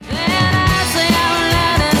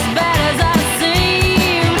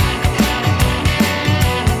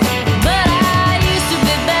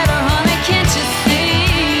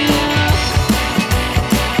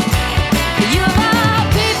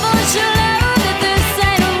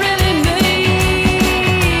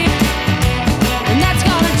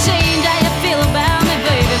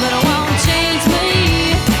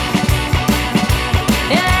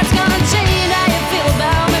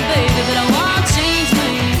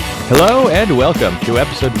Hello and welcome to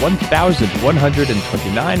episode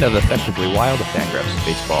 1129 of Effectively Wild, a Fangraphs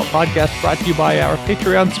baseball podcast brought to you by our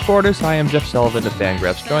Patreon supporters. I am Jeff Sullivan of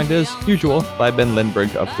Fangraphs, joined as usual by Ben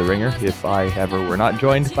Lindbergh of The Ringer. If I ever were not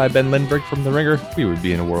joined by Ben Lindbergh from The Ringer, we would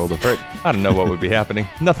be in a world of hurt. I don't know what would be happening.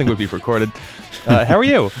 Nothing would be recorded. How are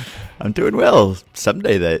you? I'm doing well.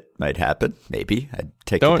 Someday that might happen. Maybe I'd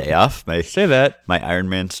take a day off. Say that. My Iron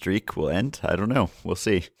Man streak will end. I don't know. We'll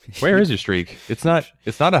see. Where is your streak? It's not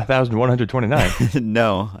 1,129.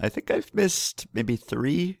 No, I think I've missed maybe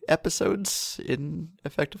 3 episodes in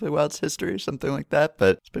Effectively Wild's history, something like that.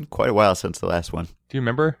 But it's been quite a while since the last one. Do you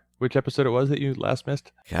remember which episode it was that you last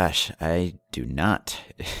missed? Gosh, I do not.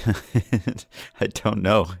 I don't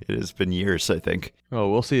know. It has been years, I think. Oh,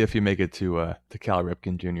 we'll see if you make it to Cal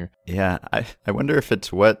Ripken Jr. Yeah, I wonder if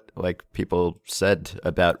it's what people said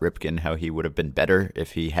about Ripken, how he would have been better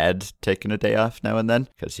if he had taken a day off now and then,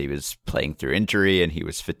 because he was playing through injury and he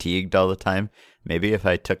was fatigued all the time. Maybe if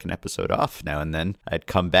I took an episode off now and then, I'd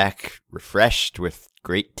come back refreshed with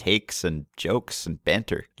great takes and jokes and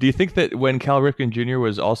banter. Do you think that when Cal Ripken Jr.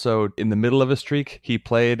 was also in the middle of a streak, he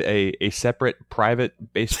played a separate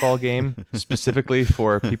private baseball game specifically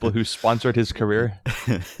for people who sponsored his career?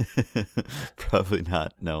 Probably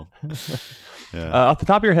not, no. Yeah. Off the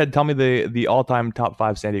top of your head, tell me the all-time top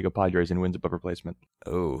 5 San Diego Padres in wins above replacement.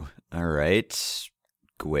 Oh, all right.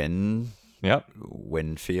 Gwynn. Yep.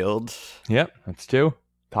 Winfield. Yep, that's 2.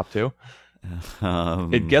 Top 2.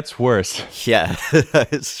 It gets worse. Yeah, I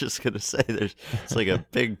was just going to say, it's like a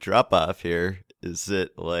big drop-off here. Is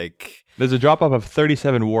it like... There's a drop-off of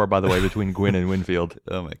 37 WAR, by the way, between Gwynn and Winfield.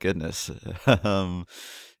 Oh, my goodness.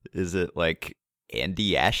 Is it like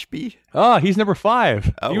Andy Ashby? Oh, he's number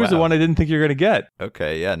 5. Oh, he was the one I didn't think you were going to get.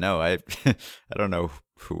 Okay, yeah, no, I don't know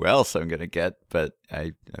who else I'm going to get, but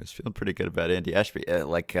I was feeling pretty good about Andy Ashby.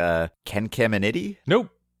 Ken Caminiti? Nope.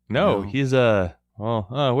 No, he's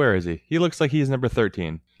where is he? He looks like he's number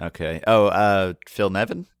 13. Okay. Oh, Phil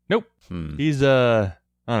Nevin? Nope. He's I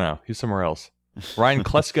don't know. He's somewhere else. Ryan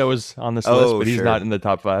Klesko is on this list, but he's not in the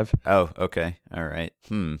top 5. Oh, okay. All right.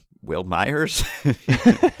 Will Myers? I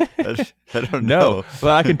don't know. No,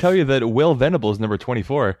 but I can tell you that Will Venable is number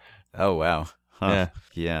 24. Oh, wow. Huh.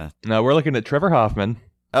 Yeah. Now we're looking at Trevor Hoffman.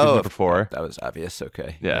 Oh, number 4. That was obvious.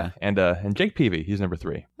 Okay. Yeah. And Jake Peavy, he's number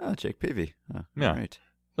 3. Oh, Jake Peavy. Oh, yeah. All right.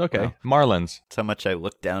 Okay. Wow. Marlins. That's how much I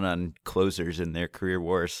look down on closers in their career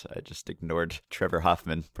wars. I just ignored Trevor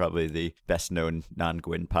Hoffman, probably the best known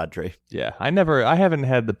non-Gwynn Padre. Yeah. I haven't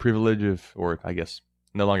had the privilege of, or I guess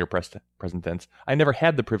no longer present tense. I never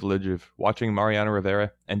had the privilege of watching Mariano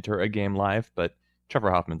Rivera enter a game live, but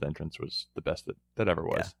Trevor Hoffman's entrance was the best that ever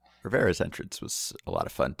was. Yeah. Rivera's entrance was a lot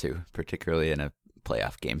of fun too, particularly in a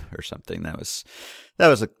playoff game or something. That was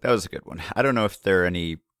a good one. I don't know if there are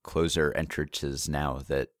any closer entrances now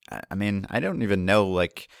that, I mean, I don't even know,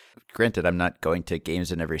 granted, I'm not going to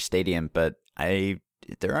games in every stadium, but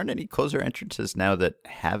there aren't any closer entrances now that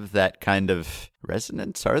have that kind of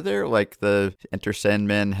resonance, are there? Like the Enter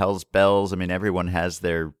Sandman, Hell's Bells. I mean, everyone has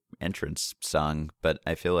their entrance song, but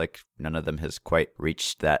I feel like none of them has quite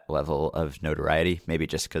reached that level of notoriety. Maybe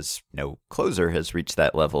just because no closer has reached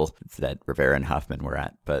that level that Rivera and Hoffman were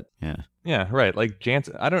at, but yeah. Yeah, right. Like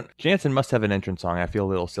Jansen must have an entrance song. I feel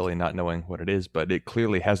a little silly not knowing what it is, but it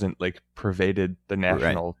clearly hasn't pervaded the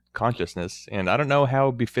national consciousness. And I don't know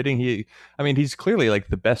how befitting he's clearly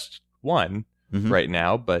the best one right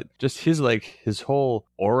now, but just his whole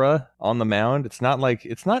aura on the mound, it's not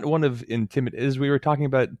one of as we were talking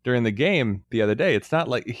about during the game the other day. It's not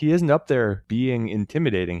like he isn't up there being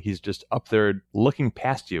intimidating. He's just up there looking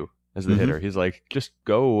past you as the hitter. He's like, just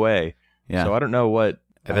go away. Yeah. So I don't know what.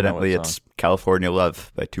 Evidently, it's California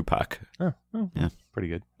Love by Tupac. Oh, yeah. Pretty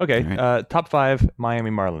good. Okay, right. Top 5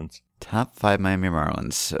 Miami Marlins. Top 5 Miami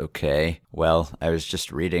Marlins. Okay. Well, I was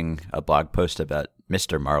just reading a blog post about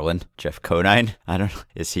Mr. Marlin, Jeff Conine. I don't know.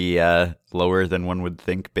 Is he lower than one would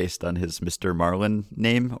think based on his Mr. Marlin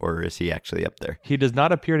name, or is he actually up there? He does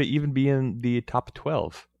not appear to even be in the top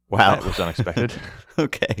 12. Wow. That was unexpected.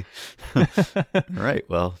 Okay. All right.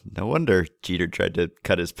 Well, no wonder Jeter tried to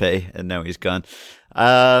cut his pay and now he's gone.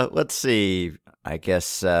 Let's see. I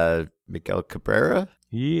guess Miguel Cabrera.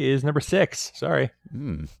 He is number 6. Sorry.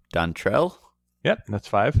 Dontrell. Yep, that's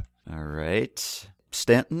 5. All right.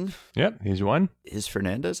 Stanton. Yep, he's 1. Is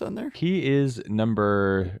Fernandez on there? He is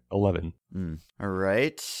number 11. All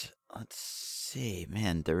right. Let's see.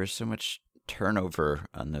 Man, there was so much turnover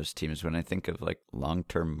on those teams. When I think of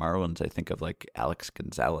long-term Marlins, I think of Alex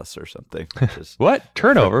Gonzalez or something. What?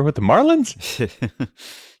 Turnover with the Marlins?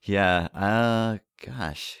 Yeah.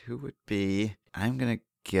 Gosh, who would be? I'm going to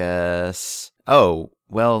guess. Oh,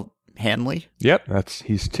 well, Hanley? Yep,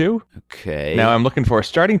 he's 2. Okay. Now I'm looking for a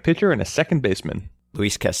starting pitcher and a second baseman.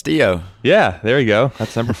 Luis Castillo. Yeah, there you go.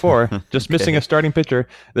 That's number 4. Just missing a starting pitcher.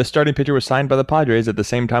 The starting pitcher was signed by the Padres at the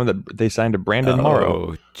same time that they signed a Brandon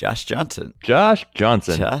Morrow. Josh Johnson. Josh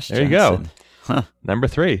Johnson. There you go. Huh. Number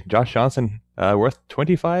 3, Josh Johnson, worth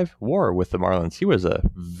 25 WAR with the Marlins. He was a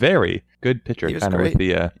very good pitcher. He was kind of great.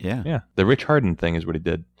 with the Rich Harden thing is what he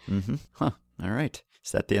did. Mm-hmm. Huh. All right.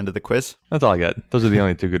 Is that the end of the quiz? That's all I got. Those are the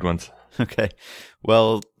only 2 good ones. Okay.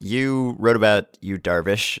 Well, you wrote about Yu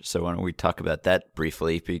Darvish, so why don't we talk about that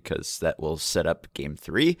briefly, because that will set up Game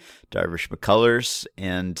 3, Darvish McCullers,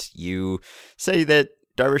 and you say that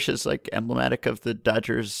Darvish is like emblematic of the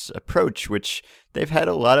Dodgers' approach, which they've had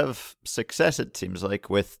a lot of success, it seems like,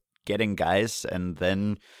 with getting guys and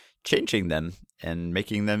then changing them and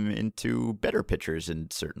making them into better pitchers in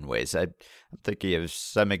certain ways. I'm thinking of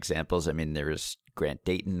some examples. I mean, Grant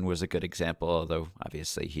Dayton was a good example, although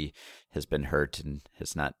obviously he has been hurt and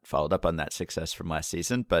has not followed up on that success from last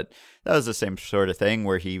season. But that was the same sort of thing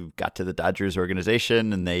where he got to the Dodgers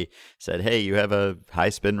organization and they said, hey, you have a high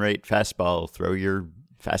spin rate fastball, throw your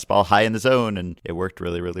fastball high in the zone, and it worked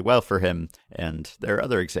really, really well for him. And there are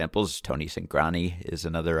other examples. Tony Cingrani is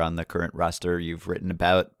another on the current roster you've written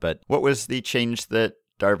about. But what was the change that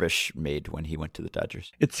Darvish made when he went to the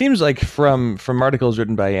Dodgers? It seems like from articles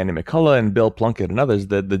written by Andy McCullough and Bill Plunkett and others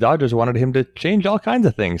that the Dodgers wanted him to change all kinds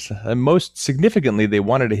of things. Most significantly, they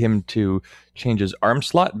wanted him to change his arm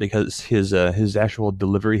slot because his actual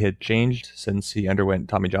delivery had changed since he underwent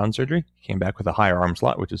Tommy John surgery. He came back with a higher arm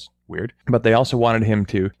slot, which is weird. But they also wanted him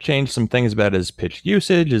to change some things about his pitch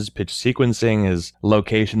usage, his pitch sequencing, his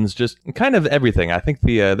locations, just kind of everything. I think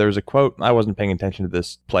there was a quote, I wasn't paying attention to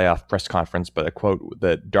this playoff press conference, but a quote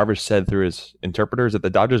that Darvish said through his interpreters that the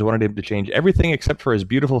Dodgers wanted him to change everything except for his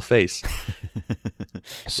beautiful face.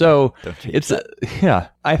 So it's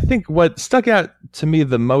I think what stuck out to me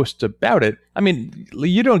the most about it, I mean,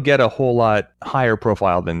 you don't get a whole lot higher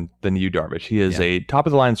profile than Yu Darvish. He is a top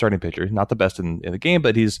of the line starting pitcher, not the best in the game,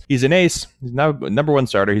 but he's an ace. He's now number 1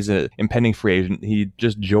 starter. He's an impending free agent. He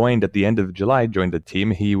just joined at the end of July, joined the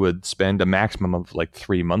team. He would spend a maximum of like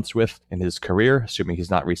 3 months with in his career, assuming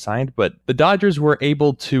he's not re-signed. But the Dodgers were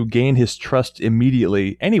able to gain his trust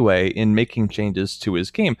immediately anyway in making changes to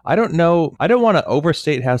his game. I don't want to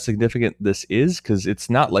overstate how significant this is because it's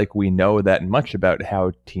not like we know that much about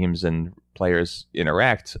how teams and players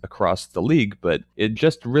interact across the league, but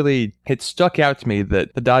it stuck out to me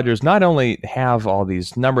that the Dodgers not only have all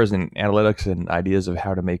these numbers and analytics and ideas of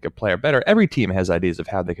how to make a player better. Every team has ideas of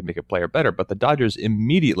how they can make a player better, but the Dodgers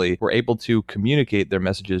immediately were able to communicate their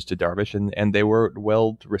messages to Darvish and they were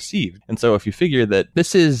well received. And so if you figure that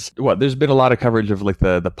this is there's been a lot of coverage of like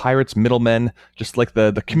the Pirates middlemen, just like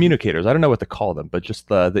the communicators. I don't know what to call them, but just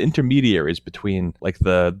the intermediaries between like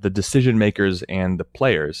the decision makers and the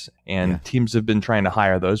players. And teams have been trying to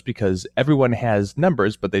hire those because everyone has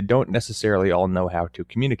numbers, but they don't necessarily all know how to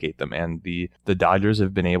communicate them. And the Dodgers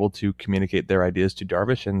have been able to communicate their ideas to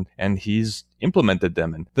Darvish, and he's implemented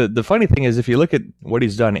them. And the funny thing is, if you look at what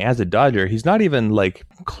he's done as a Dodger, he's not even like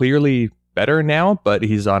clearly better now, but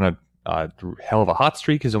he's on a hell of a hot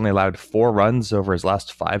streak. He's only allowed 4 runs over his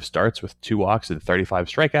last 5 starts with 2 walks and 35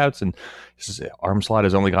 strikeouts. And his arm slot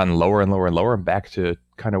has only gotten lower and lower and lower, back to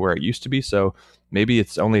kind of where it used to be. So maybe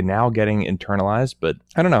it's only now getting internalized, but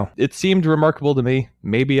I don't know. It seemed remarkable to me.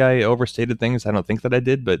 Maybe I overstated things. I don't think that I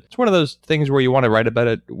did, but it's one of those things where you want to write about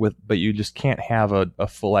it but you just can't have a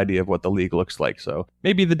full idea of what the league looks like. So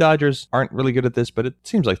maybe the Dodgers aren't really good at this, but it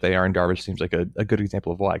seems like they are, and Darvish seems like a good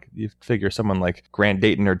example of why. You figure someone like Grant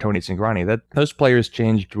Dayton or Tony Cingrani, that those players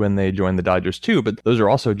changed when they joined the Dodgers too, but those are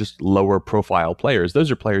also just lower profile players.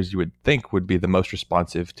 Those are players you would think would be the most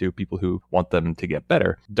responsive to people who want them to get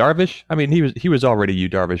better. Darvish, I mean, he was already Yu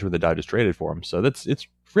Darvish when the Dodgers traded for him, so it's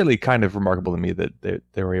really kind of remarkable to me that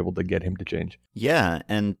they were able to get him to change. Yeah,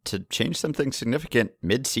 and to change something significant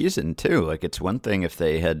mid-season too. Like, it's one thing if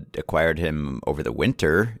they had acquired him over the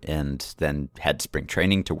winter and then had spring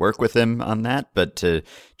training to work with him on that, but to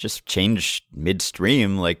just change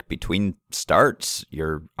midstream, like between starts,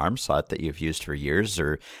 your arm slot that you've used for years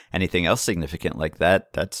or anything else significant like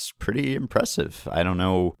that, that's pretty impressive. I don't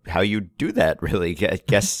know how you do that, really. I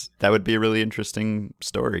guess that would be a really interesting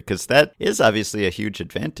story, because that is obviously a huge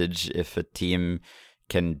advantage if a team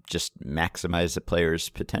can just maximize a player's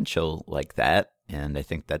potential like that. And I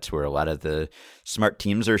think that's where a lot of the smart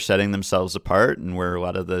teams are setting themselves apart, and where a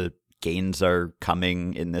lot of the gains are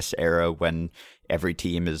coming in this era when every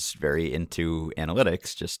team is very into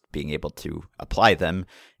analytics, just being able to apply them.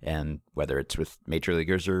 And whether it's with major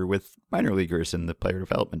leaguers or with minor leaguers in the player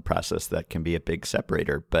development process, that can be a big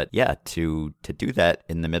separator. But yeah, to do that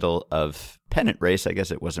in the middle of pennant race, I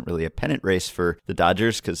guess it wasn't really a pennant race for the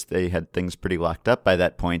Dodgers because they had things pretty locked up by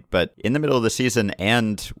that point. But in the middle of the season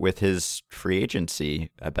and with his free agency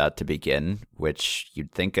about to begin, which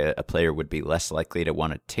you'd think a player would be less likely to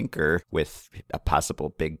want to tinker with a possible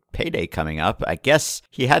big payday coming up, I guess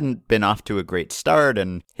he hadn't been off to a great start,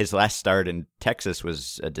 and his last start in Texas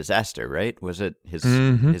was a disaster, right? Was it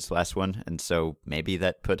his last one? And so maybe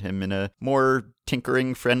that put him in a more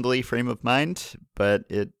tinkering friendly frame of mind, but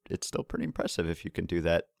it's still pretty impressive if you can do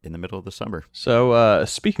that in the middle of the summer. So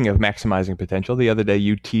speaking of maximizing potential, the other day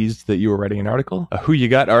you teased that you were writing an article, a Who You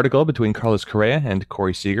Got article between Carlos Correa and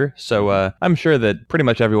Corey Seager. So I'm sure that pretty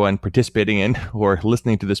much everyone participating in or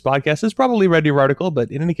listening to this podcast has probably read your article,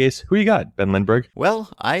 but in any case, who you got, Ben Lindbergh?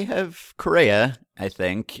 Well, I have Correa, I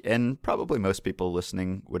think, and probably most people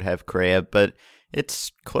listening would have Correa, but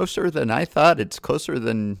it's closer than I thought. It's closer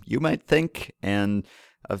than you might think. And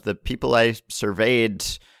of the people I surveyed,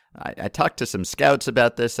 I talked to some scouts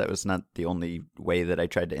about this. That was not the only way that I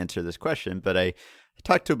tried to answer this question, but I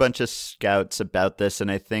talked to a bunch of scouts about this,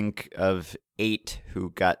 and I think of 8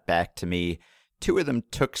 who got back to me, 2 of them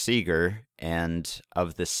took Seager, and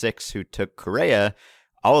of the 6 who took Correa,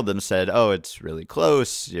 all of them said, oh, it's really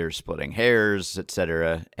close, you're splitting hairs,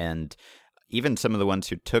 etc. And even some of the ones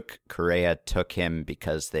who took Correa took him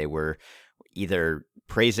because they were either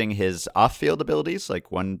praising his off-field abilities,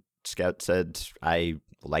 like one scout said, I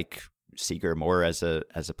like Seager more as a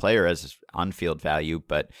player, as on-field value,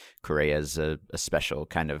 but Correa is a special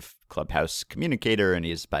kind of clubhouse communicator, and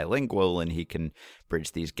he's bilingual, and he can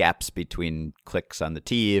bridge these gaps between clicks on the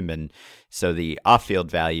team. And so the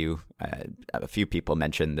off-field value, a few people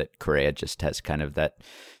mentioned that Correa just has kind of that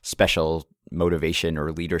special motivation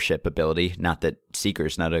or leadership ability. Not that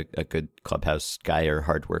Seager's not a good clubhouse guy or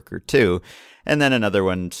hard worker too. And then another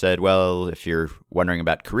one said, well, if you're wondering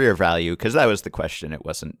about career value, because that was the question, it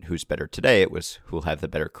wasn't who's better today, it was who'll have the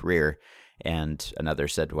better career. And another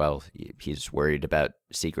said, well, he's worried about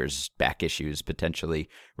Seager's back issues potentially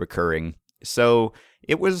recurring. So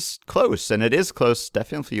it was close, and it is close,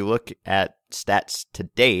 definitely if you look at stats to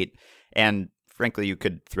date. And frankly, you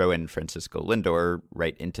could throw in Francisco Lindor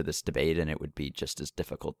right into this debate, and it would be just as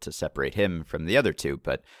difficult to separate him from the other two.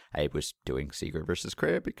 But I was doing Seager versus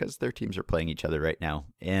Correa because their teams are playing each other right now.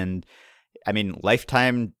 And I mean,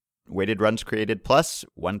 lifetime weighted runs created plus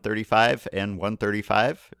 135 and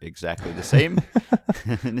 135, exactly the same.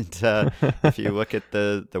 And if you look at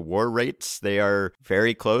the WAR rates, they are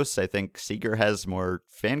very close. I think Seager has more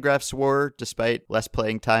Fangraphs WAR despite less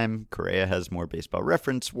playing time. Correa has more Baseball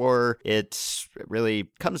Reference WAR. It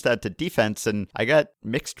really comes down to defense, and I got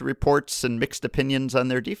mixed reports and mixed opinions on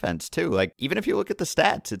their defense too. Like, even if you look at the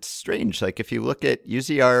stats, it's strange. Like, if you look at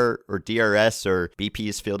UZR or DRS or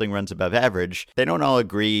BP's fielding runs above average, they don't all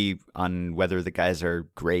agree on whether the guys are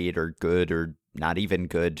great or good or not even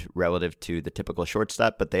good relative to the typical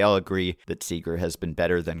shortstop, but they all agree that Seager has been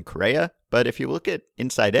better than Correa. But if you look at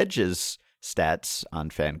Inside Edge's stats on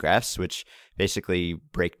Fangraphs, which basically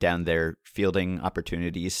break down their fielding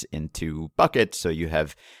opportunities into buckets, so you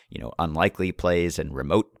have, unlikely plays and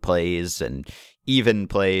remote plays and even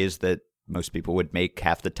plays that most people would make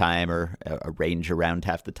half the time or a range around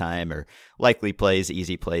half the time, or likely plays,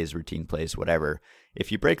 easy plays, routine plays, whatever. If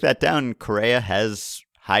you break that down, Correa has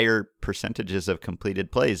higher percentages of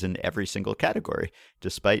completed plays in every single category,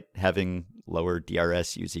 despite having lower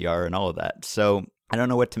DRS, UZR, and all of that. So I don't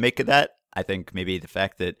know what to make of that. I think maybe the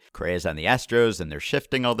fact that Correa's on the Astros and they're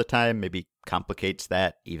shifting all the time maybe complicates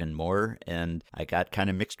that even more. And I got kind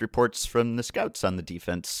of mixed reports from the scouts on the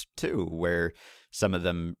defense too, where some of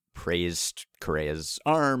them praised Correa's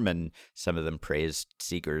arm and some of them praised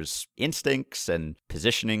Seager's instincts, and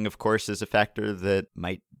positioning, of course, is a factor that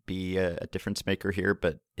might be a difference maker here,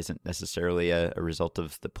 but isn't necessarily a result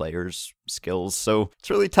of the player's skills. So it's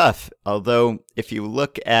really tough. Although if you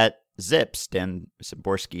look at ZiPS, Dan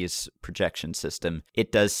Szymborski's projection system,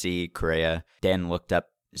 it does see Correa. Dan looked up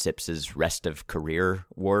ZiPS's rest of career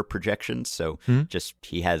WAR projections. So just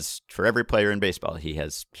he has, for every player in baseball,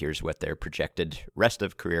 here's what their projected rest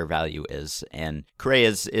of career value is. And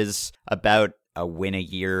Correa's is about a win a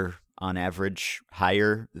year on average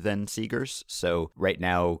higher than Seager's. So right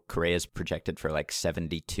now, Correa's projected for like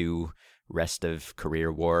 72 rest of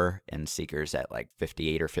career WAR, and Seager's at like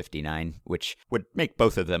 58 or 59, which would make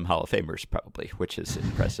both of them Hall of Famers probably, which is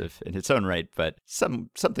impressive in its own right, but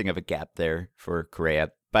something of a gap there for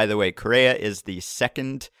Correa. By the way, Correa is the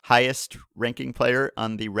second highest ranking player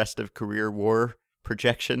on the rest of career WAR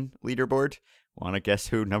projection leaderboard. Want to guess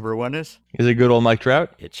who number one is? Is it good old Mike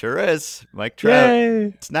Trout? It sure is. Mike Trout. Yay!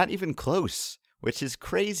 It's not even close, which is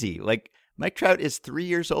crazy. Like, Mike Trout is 3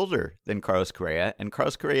 years older than Carlos Correa, and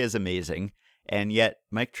Carlos Correa is amazing. And yet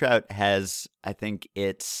Mike Trout has, I think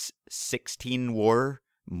it's 16 WAR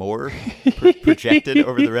more projected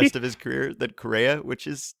over the rest of his career than Correa, which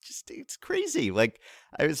is just, it's crazy. Like,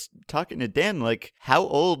 I was talking to Dan, like, how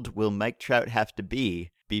old will Mike Trout have to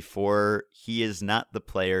be before he is not the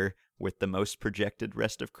player with the most projected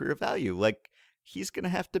rest of career value? Like, he's going to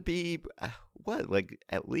have to be, like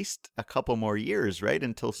at least a couple more years, right?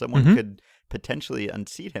 Until someone could potentially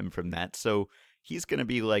unseat him from that. So he's going to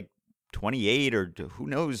be like 28 or who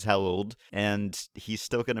knows how old, and he's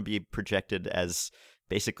still going to be projected as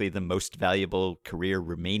basically the most valuable career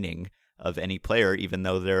remaining of any player, even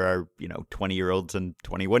though there are, 20-year-olds and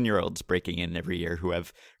 21-year-olds breaking in every year who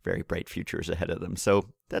have very bright futures ahead of them. So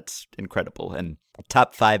that's incredible. And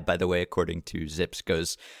top 5, by the way, according to Zips,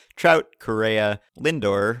 goes Trout, Correa,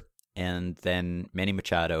 Lindor, and then Manny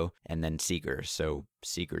Machado, and then Seager. So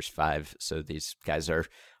Seager's 5. So these guys are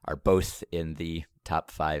both in the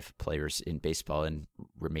top 5 players in baseball and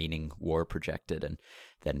remaining WAR projected, and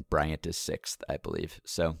then Bryant is 6th, I believe.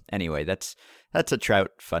 So anyway, that's a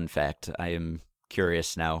Trout fun fact. I am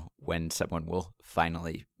curious now when someone will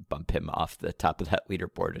finally bump him off the top of that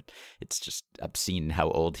leaderboard. It's just obscene how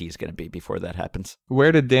old he's going to be before that happens.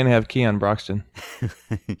 Where did Dan have Keon Broxton?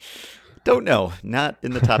 Don't know. Not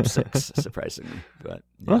in the top 6, surprisingly. But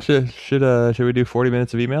yeah. Well, should we do 40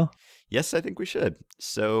 minutes of email? Yes, I think we should.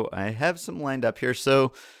 So I have some lined up here.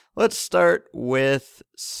 So let's start with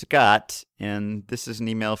Scott. And this is an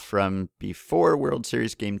email from before World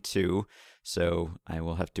Series Game 2. So I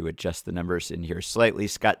will have to adjust the numbers in here slightly.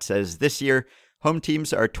 Scott says, this year, home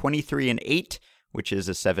teams are 23-8, which is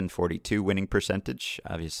a .742 winning percentage.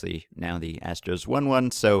 Obviously, now the Astros won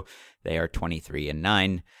one, so they are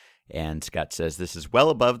 23-9. And Scott says this is well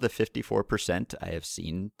above the 54% I have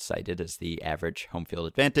seen cited as the average home field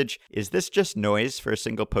advantage. Is this just noise for a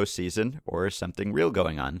single postseason, or is something real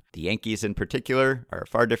going on? The Yankees in particular are a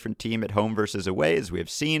far different team at home versus away, as we have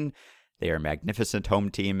seen. They are a magnificent home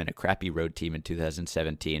team and a crappy road team in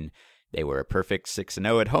 2017. They were a perfect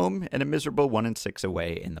 6-0 at home and a miserable 1-6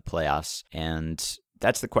 away in the playoffs. And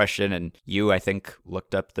that's the question, and you, I think,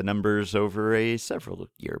 looked up the numbers over a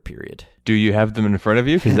several-year period. Do you have them in front of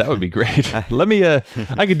you? Because that would be great. Let me, I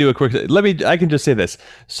can do a quick, I can just say this.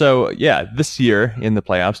 So, yeah, this year in the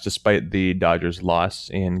playoffs, despite the Dodgers' loss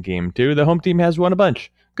in Game 2, the home team has won a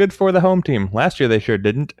bunch. Good for the home team. Last year, they sure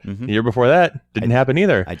didn't. Mm-hmm. The year before that, didn't happen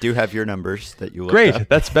either. I do have your numbers that you looked up. Great,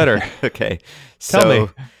 that's better. Okay. Tell me.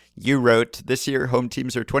 You wrote, this year, home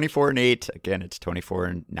teams are 24-8. Again, it's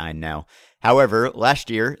 24-9 now. However, last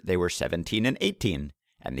year, they were 17-18.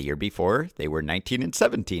 And the year before, they were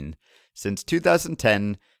 19-17. Since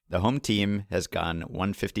 2010, the home team has gone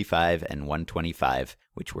 155 and 125,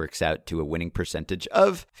 which works out to a winning percentage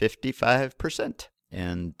of 55%.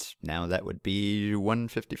 And now that would be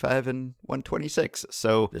 155 and 126.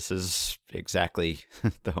 So this is exactly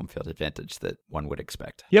the home field advantage that one would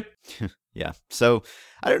expect. Yep. Yeah. So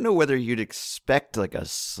I don't know whether you'd expect like a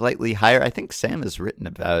slightly higher. I think Sam has written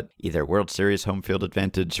about either World Series home field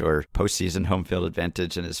advantage or postseason home field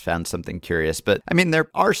advantage and has found something curious. But I mean, there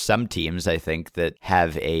are some teams, I think, that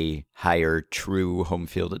have a higher true home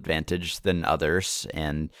field advantage than others.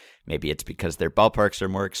 And maybe it's because their ballparks are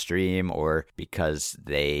more extreme or because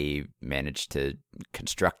they managed to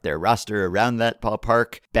construct their roster around that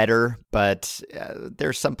ballpark better. But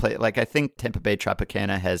there's some play, like I think Tampa Bay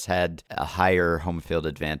Tropicana has had a higher home field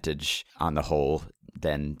advantage on the whole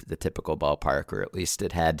than the typical ballpark, or at least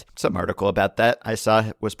it had some article about that I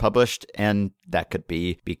saw was published. And that could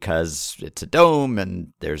be because it's a dome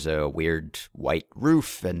and there's a weird white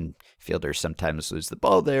roof and fielders sometimes lose the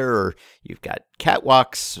ball there, or you've got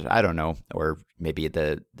catwalks, I don't know, or maybe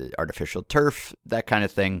the artificial turf, that kind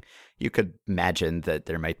of thing. You could imagine that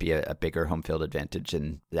there might be a bigger home field advantage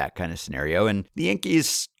in that kind of scenario. And the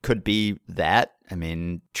Yankees could be that. I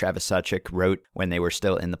mean, Travis Sawchik wrote when they were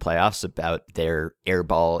still in the playoffs about their air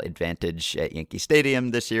ball advantage at Yankee Stadium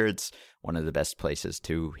this year. It's one of the best places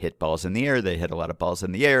to hit balls in the air. They hit a lot of balls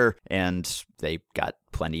in the air, and they got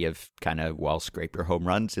plenty of kind of wall scraper home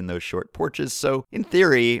runs in those short porches. So in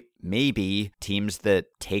theory, maybe teams that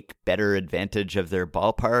take better advantage of their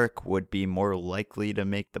ballpark would be more likely to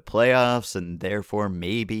make the playoffs, and therefore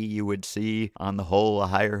maybe you would see, on the whole, a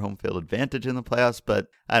higher home field advantage in the playoffs. But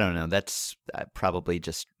I don't know. That's probably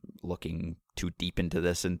just looking too deep into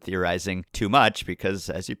this and theorizing too much, because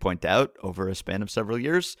as you point out, over a span of several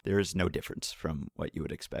years, there is no difference from what you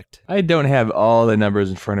would expect. I don't have all the numbers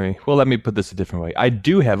in front of me. Well, let me put this a different way. I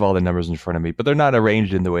do have all the numbers in front of me, but they're not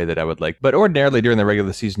arranged in the way that I would like. But ordinarily during the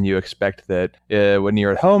regular season, you expect that when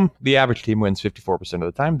you're at home, the average team wins 54% of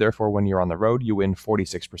the time. Therefore, when you're on the road, you win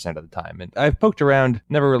 46% of the time. And I've poked around,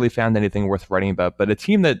 never really found anything worth writing about, but a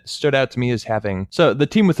team that stood out to me as having... So the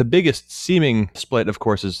team with the biggest seeming split, of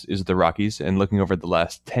course, is the Rockies. And looking over the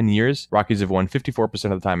last 10 years, Rockies have won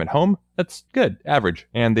 54% of the time at home. That's good, average.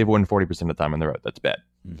 And they've won 40% of the time on the road. That's bad.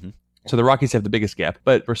 Mm-hmm. So the Rockies have the biggest gap.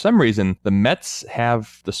 But for some reason, the Mets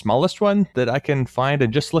have the smallest one that I can find.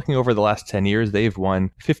 And just looking over the last 10 years, they've won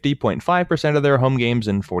 50.5% of their home games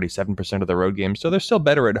and 47% of their road games. So they're still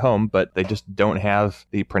better at home, but they just don't have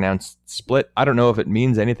the pronounced split. I don't know if it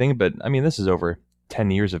means anything, but I mean, this is over 10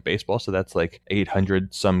 years of baseball, so that's like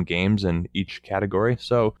 800 some games in each category.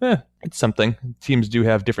 So it's something. Teams do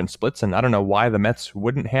have different splits, and I don't know why the Mets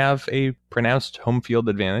wouldn't have a pronounced home field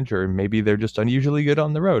advantage, or maybe they're just unusually good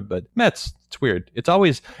on the road. But Mets, it's weird. It's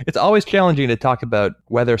always challenging to talk about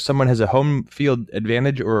whether someone has a home field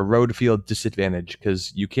advantage or a road field disadvantage,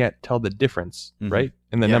 because you can't tell the difference, right?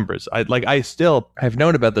 In the numbers. I've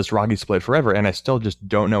known about this Rocky split forever, and I still just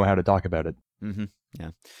don't know how to talk about it. Mm-hmm.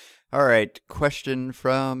 Yeah. All right, question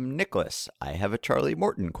from Nicholas. I have a Charlie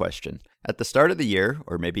Morton question. At the start of the year,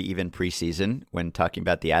 or maybe even preseason, when talking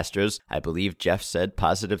about the Astros, I believe Jeff said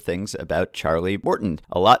positive things about Charlie Morton.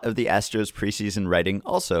 A lot of the Astros preseason writing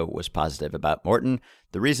also was positive about Morton,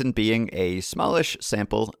 the reason being a smallish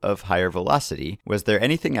sample of higher velocity. Was there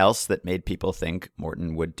anything else that made people think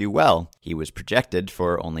Morton would do well? He was projected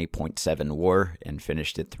for only 0.7 WAR and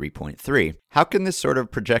finished at 3.3. How can this sort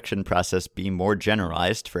of projection process be more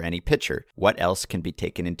generalized for any pitcher? What else can be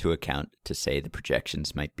taken into account to say the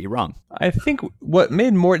projections might be wrong? I think what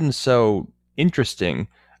made Morton so interesting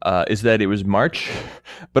is that it was March,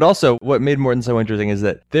 but also what made Morton so interesting is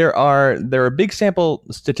that there are big sample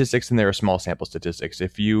statistics and there are small sample statistics.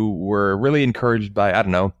 If you were really encouraged by, I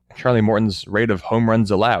don't know, Charlie Morton's rate of home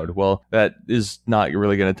runs allowed, well, that is not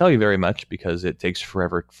really going to tell you very much because it takes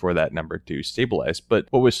forever for that number to stabilize. But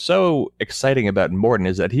what was so exciting about Morton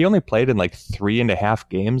is that he only played in like 3.5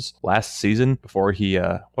 games last season before he,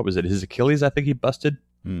 his Achilles, I think he busted.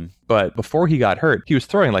 But before he got hurt, he was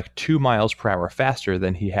throwing like 2 miles per hour faster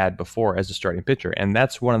than he had before as a starting pitcher. And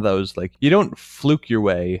that's one of those, like, you don't fluke your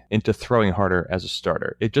way into throwing harder as a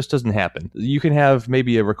starter. It just doesn't happen. You can have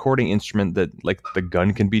maybe a recording instrument that, like, the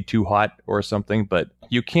gun can be too hot or something, but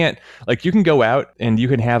you can't, like, you can go out and you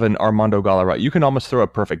can have an Armando Galarraga. You can almost throw a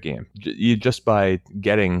perfect game just by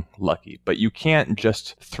getting lucky, but you can't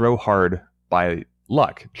just throw hard by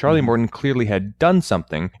luck. Charlie Morton clearly had done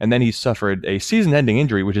something, and then he suffered a season-ending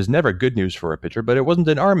injury, which is never good news for a pitcher, but it wasn't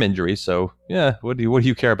an arm injury, so yeah, what do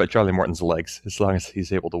you care about Charlie Morton's legs, as long as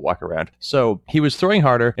he's able to walk around? So he was throwing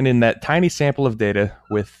harder, and in that tiny sample of data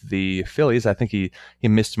with the Phillies, I think he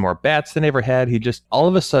missed more bats than he ever had. He just, all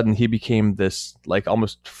of a sudden, he became this, like,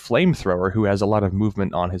 almost flamethrower who has a lot of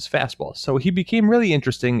movement on his fastball. So he became really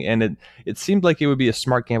interesting, and it seemed like it would be a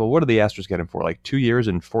smart gamble. What did the Astros get him for, like 2 years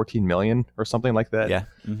and $14 million or something like that? Yeah.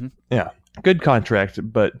 Mm-hmm. Yeah. Good contract,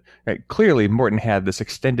 but clearly Morton had this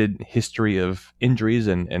extended history of injuries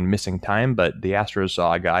and missing time, but the Astros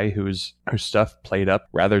saw a guy whose stuff played up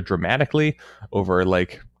rather dramatically over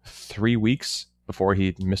like 3 weeks before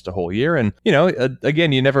he missed a whole year. And,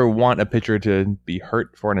 again, you never want a pitcher to be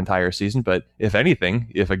hurt for an entire season, but if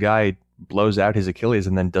anything, if a guy blows out his Achilles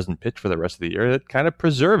and then doesn't pitch for the rest of the year, it kind of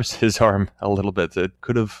preserves his arm a little bit. It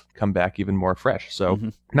could have come back even more fresh. So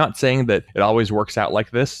not saying that it always works out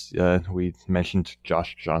like this. We mentioned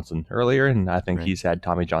Josh Johnson earlier, and I think he's had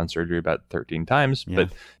Tommy John surgery about 13 times,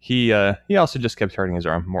 but he also just kept hurting his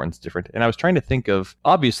arm. Morton's different. And I was trying to think of,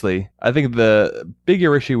 obviously, I think the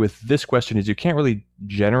bigger issue with this question is you can't really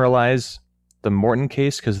generalize the Morton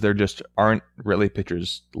case because there just aren't really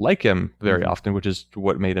pitchers like him very often, which is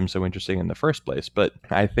what made him so interesting in the first place. But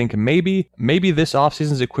I think maybe this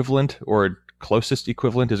offseason's equivalent or closest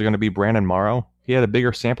equivalent is going to be Brandon Morrow. He had a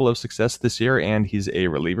bigger sample of success this year, and he's a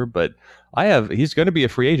reliever, but he's going to be a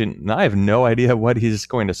free agent, and I have no idea what he's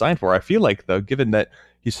going to sign for. I feel like, though, given that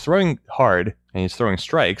he's throwing hard and he's throwing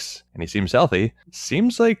strikes and he seems healthy,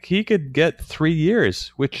 seems like he could get 3 years,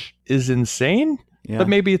 which is insane. Yeah. But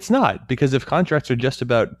maybe it's not, because if contracts are just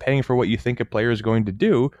about paying for what you think a player is going to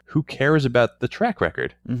do, who cares about the track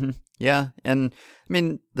record? Mm-hmm. Yeah. And I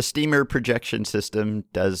mean, the Steamer projection system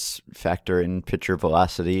does factor in pitcher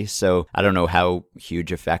velocity. So I don't know how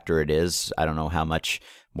huge a factor it is. I don't know how much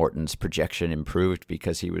Morton's projection improved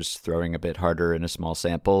because he was throwing a bit harder in a small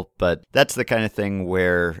sample. But that's the kind of thing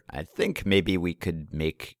where I think maybe we could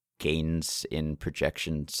make gains in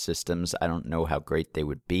projection systems. I don't know how great they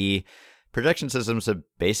would be. Projection systems have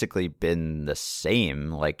basically been the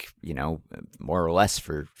same, like, more or less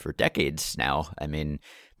for decades now. I mean,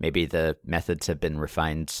 maybe the methods have been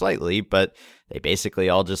refined slightly, but they basically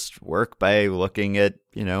all just work by looking at,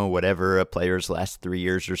 whatever a player's last 3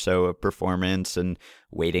 years or so of performance and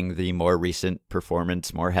weighting the more recent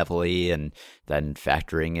performance more heavily and then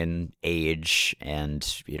factoring in age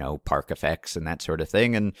and, park effects and that sort of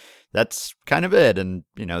thing. And that's kind of it. And,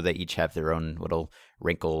 they each have their own little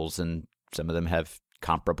wrinkles, and some of them have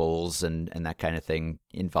comparables and that kind of thing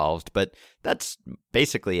involved. But that's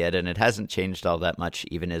basically it. And it hasn't changed all that much,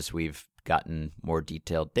 even as we've gotten more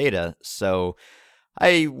detailed data. So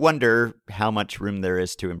I wonder how much room there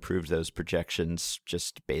is to improve those projections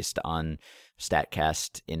just based on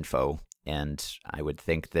StatCast info. And I would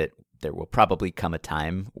think that there will probably come a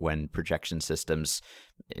time when projection systems,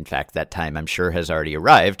 in fact, that time I'm sure has already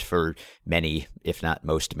arrived for many, if not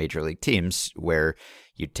most major league teams, where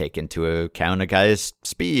you take into account a guy's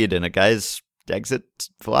speed and a guy's exit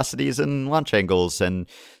velocities and launch angles and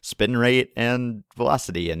spin rate and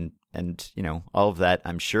velocity and all of that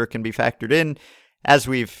I'm sure can be factored in. As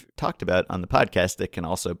we've talked about on the podcast, it can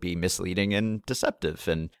also be misleading and deceptive,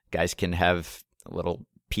 and guys can have little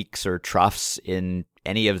peaks or troughs in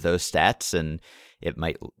any of those stats, and it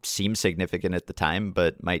might seem significant at the time,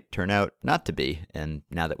 but might turn out not to be. And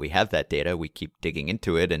now that we have that data, we keep digging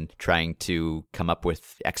into it and trying to come up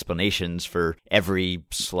with explanations for every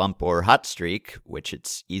slump or hot streak, which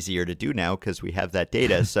it's easier to do now because we have that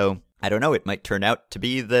data. So I don't know, it might turn out to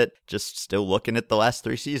be that just still looking at the last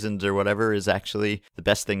 3 seasons or whatever is actually the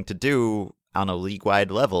best thing to do on a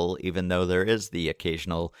league-wide level, even though there is the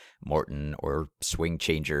occasional Morton or swing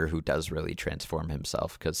changer who does really transform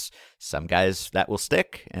himself, because some guys that will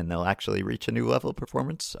stick and they'll actually reach a new level of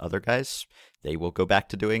performance. Other guys, they will go back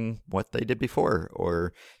to doing what they did before,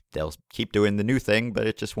 or they'll keep doing the new thing, but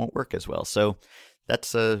it just won't work as well. So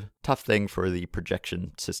that's a tough thing for the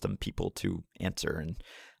projection system people to answer, and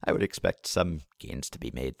I would expect some gains to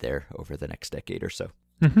be made there over the next decade or so.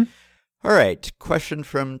 Mm-hmm. All right, question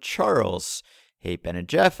from Charles. Hey, Ben and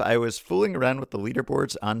Jeff, I was fooling around with the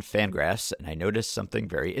leaderboards on Fangraphs, and I noticed something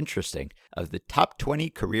very interesting. Of the top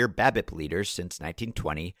 20 career BABIP leaders since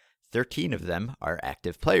 1920, 13 of them are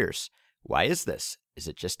active players. Why is this? Is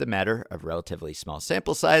it just a matter of relatively small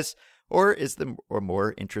sample size, or is there a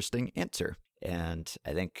more interesting answer? And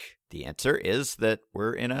I think the answer is that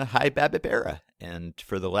we're in a high BABIP era. And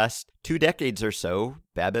for the last 2 decades or so,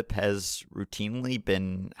 BABIP has routinely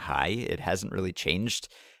been high. It hasn't really changed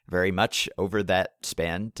very much over that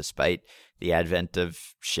span, despite the advent of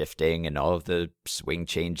shifting and all of the swing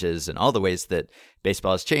changes and all the ways that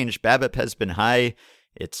baseball has changed. BABIP has been high.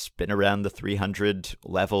 It's been around the 300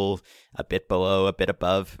 level, a bit below, a bit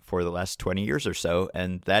above for the last 20 years or so.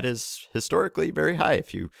 And that is historically very high.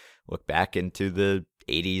 If you look back into the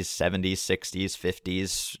 80s, 70s, 60s,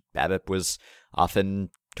 50s, BABIP was often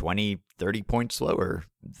 20, 30 points lower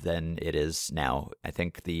than it is now. I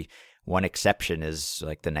think the one exception is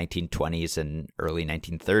like the 1920s and early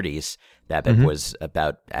 1930s. BABIP was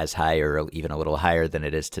about as high or even a little higher than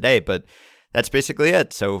it is today, but that's basically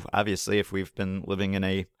it. So obviously, if we've been living in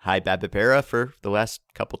a high BABIP era for the last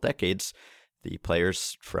couple decades, the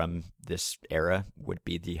players from this era would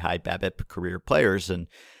be the high BABIP career players. And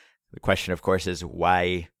the question, of course, is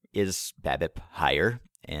why is BABIP higher?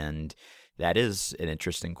 And that is an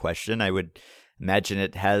interesting question. I would imagine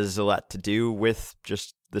it has a lot to do with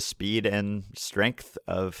just the speed and strength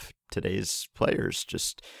of today's players.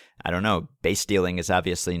 Just, I don't know, base stealing is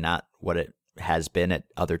obviously not what it has been at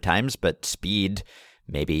other times, but speed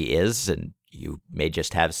maybe is, and you may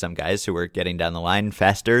just have some guys who are getting down the line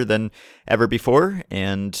faster than ever before,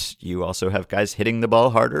 and you also have guys hitting the ball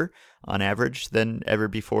harder on average than ever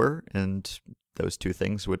before, and those two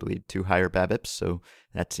things would lead to higher BABIPs, so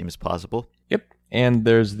that seems plausible. Yep. And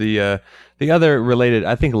there's the other related,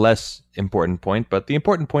 I think less important point, but the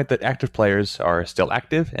important point that active players are still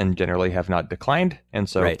active and generally have not declined. And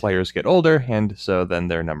so players get older, and so then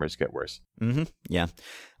their numbers get worse. Mm-hmm. Yeah.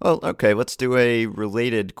 Well, okay, let's do a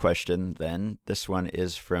related question then. This one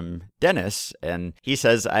is from Dennis, and he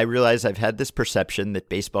says, I realize I've had this perception that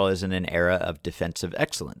baseball is in an era of defensive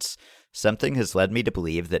excellence. something has led me to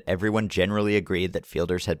believe that everyone generally agreed that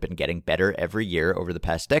fielders had been getting better every year over the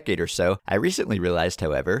past decade or so. I recently realized,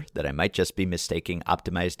 however, that I might just be mistaking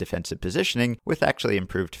optimized defensive positioning with actually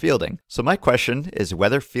improved fielding. So my question is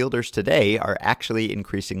whether fielders today are actually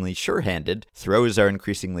increasingly sure-handed, throws are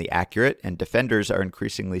increasingly accurate, and defenders are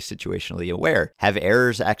increasingly situationally aware. Have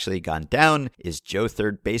errors actually gone down? Is Joe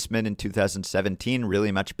third baseman in 2017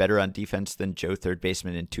 really much better on defense than Joe third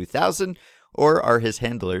baseman in 2000? Or are his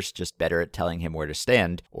handlers just better at telling him where to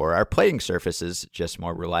stand? Or are playing surfaces just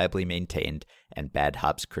more reliably maintained and bad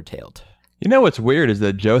hops curtailed? You know what's weird is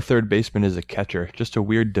that Joe third baseman is a catcher. Just a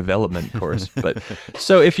weird development course. But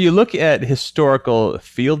so if you look at historical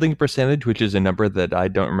fielding percentage, which is a number that I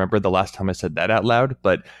don't remember the last time I said that out loud,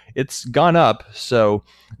 but it's gone up. So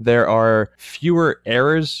there are fewer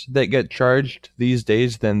errors that get charged these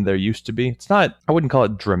days than there used to be. It's not, I wouldn't call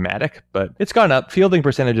it dramatic, but it's gone up. Fielding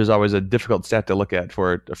percentage is always a difficult stat to look at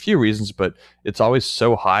for a few reasons, but it's always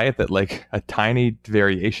so high that like a tiny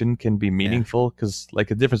variation can be meaningful because like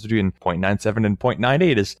a difference between 0.97 and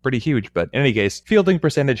 0.98 is pretty huge. But in any case, fielding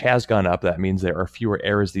percentage has gone up. That means there are fewer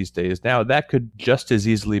errors these days. Now that could just as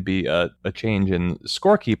easily be a change in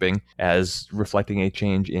scorekeeping as reflecting a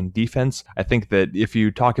change in defense. I think that if you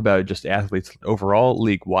talk about just athletes overall,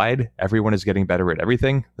 league-wide, everyone is getting better at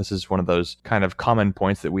everything. This is one of those kind of common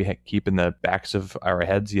points that we keep in the backs of our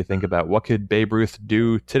heads. You think about what could Babe Ruth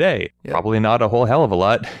do today? Yep. Probably not a whole hell of a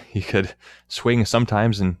lot. He could swing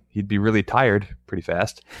sometimes and he'd be really tired pretty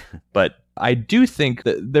fast. But I do think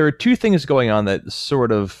that there are two things going on that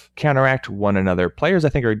sort of counteract one another. Players, I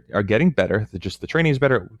think, are getting better. Just the training is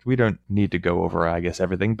better. We don't need to go over, I guess,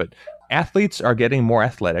 everything. But athletes are getting more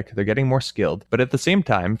athletic. They're getting more skilled. But at the same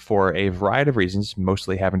time, for a variety of reasons,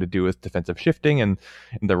 mostly having to do with defensive shifting and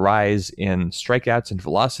the rise in strikeouts and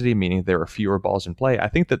velocity, meaning there are fewer balls in play, I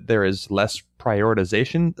think that there is less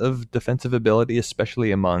prioritization of defensive ability,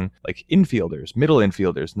 especially among like infielders, middle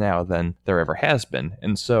infielders now than there ever has been.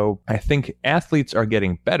 And so I think athletes are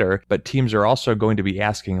getting better, but teams are also going to be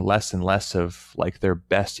asking less and less of like their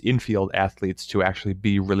best infield athletes to actually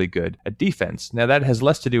be really good at defense. Now that has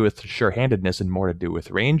less to do with sure-handedness and more to do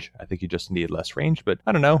with range. I think you just need less range, but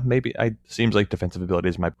I don't know, maybe it seems like defensive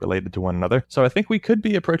abilities might be related to one another. So I think we could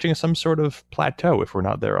be approaching some sort of plateau if we're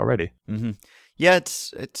not there already. Mm-hmm. Yeah,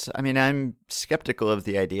 I mean, I'm skeptical of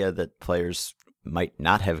the idea that players might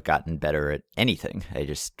not have gotten better at anything. I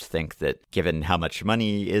just think that given how much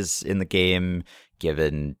money is in the game,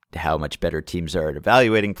 given how much better teams are at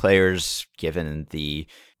evaluating players, given the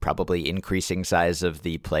probably increasing size of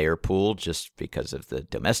the player pool just because of the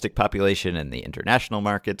domestic population and the international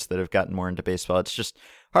markets that have gotten more into baseball, it's just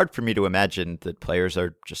hard for me to imagine that players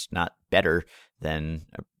are just not better than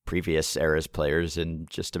previous era's players in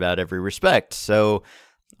just about every respect. So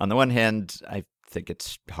on the one hand, I think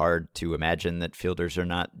it's hard to imagine that fielders are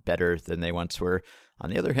not better than they once were. On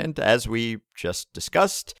the other hand, as we just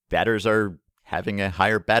discussed, batters are having a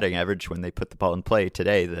higher batting average when they put the ball in play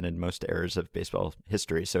today than in most eras of baseball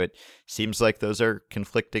history. So it seems like those are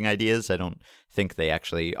conflicting ideas. I don't think they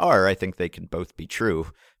actually are. I think they can both be true,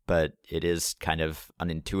 but it is kind of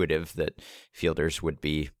unintuitive that fielders would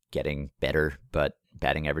be getting better, but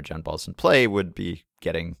batting average on balls in play would be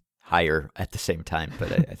getting higher at the same time.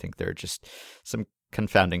 But I think there are just some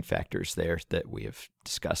confounding factors there that we have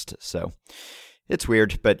discussed. So it's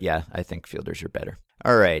weird, but yeah, I think fielders are better.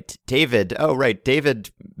 All right, David. Oh, right. David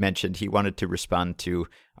mentioned he wanted to respond to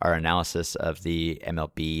our analysis of the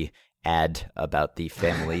MLB ad about the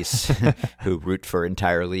families who root for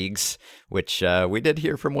entire leagues, which we did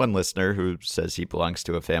hear from one listener who says he belongs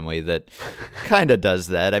to a family that kind of does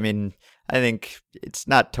that. I mean, I think it's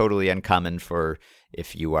not totally uncommon for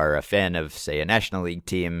if you are a fan of, say, a National League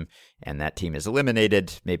team and that team is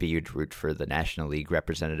eliminated, maybe you'd root for the National League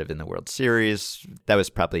representative in the World Series. That was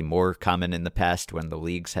probably more common in the past when the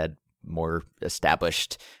leagues had more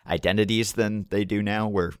established identities than they do now,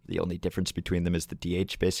 where the only difference between them is the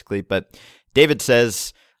DH, basically. But David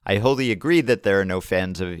says, I wholly agree that there are no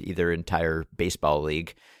fans of either entire baseball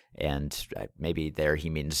league. And maybe there he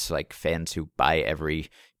means like fans who buy every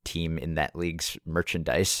team in that league's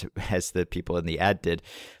merchandise, as the people in the ad did.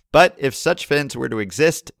 But if such fans were to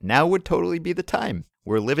exist, now would totally be the time.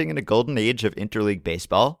 We're living in a golden age of interleague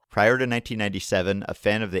baseball. Prior to 1997, a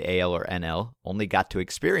fan of the AL or NL only got to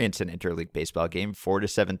experience an interleague baseball game 4 to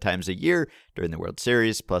 7 times a year during the World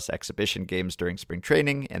Series, plus exhibition games during spring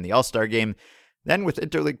training and the All-Star game. Then with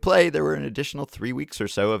interleague play, there were an additional 3 weeks or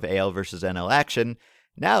so of AL versus NL action.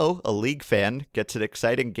 Now, a league fan gets an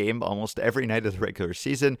exciting game almost every night of the regular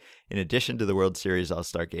season, in addition to the World Series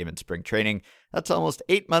All-Star Game and spring training. That's almost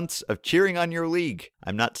 8 months of cheering on your league.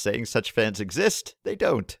 I'm not saying such fans exist. They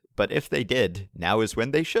don't. but if they did, now is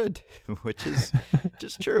when they should, which is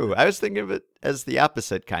just true. I was thinking of it as the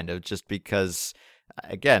opposite, kind of, just because,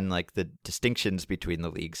 again, like the distinctions between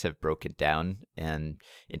the leagues have broken down, and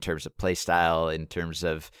in terms of play style, in terms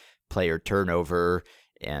of player turnover,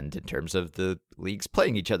 and in terms of the leagues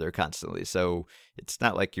playing each other constantly. So it's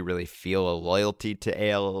not like you really feel a loyalty to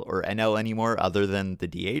AL or NL anymore, other than the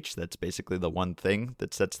DH. That's basically the one thing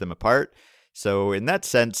that sets them apart. So in that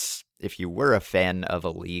sense, if you were a fan of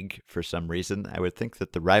a league for some reason, I would think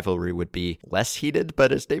that the rivalry would be less heated.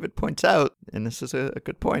 But as David points out, and this is a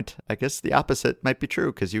good point, I guess the opposite might be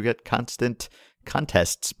true, because you get constant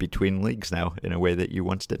contests between leagues now in a way that you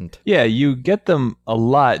once didn't. Yeah, you get them a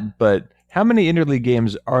lot, but how many interleague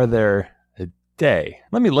games are there a day?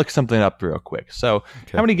 Let me look something up real quick. So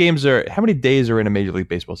how many days are in a Major League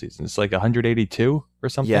Baseball season? It's like 182 or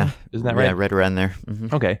something? Yeah. Isn't that right? Yeah, right around there.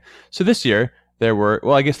 Mm-hmm. Okay. So this year there were,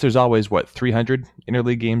 well, I guess there's always, 300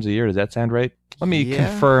 interleague games a year? Does that sound right? Let me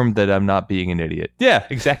confirm that I'm not being an idiot. Yeah,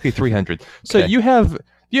 exactly 300. So you have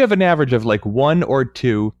an average of like 1 or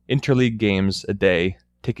 2 interleague games a day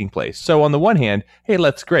taking place. So on the one hand, hey,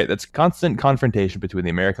 that's great. That's constant confrontation between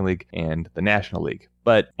the American League and the National League.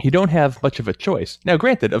 But you don't have much of a choice. Now,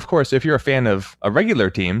 granted, of course, if you're a fan of a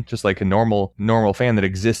regular team, just like a normal fan that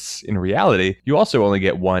exists in reality, you also only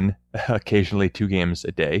get 1, occasionally 2 games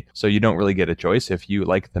a day. So you don't really get a choice. If you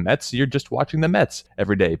like the Mets, you're just watching the Mets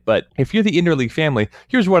every day. But if you're the interleague family,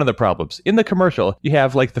 here's one of the problems. In the commercial, you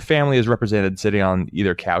have like the family is represented sitting on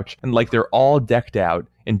either couch, and like they're all decked out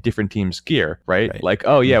in different teams' gear, right? Like,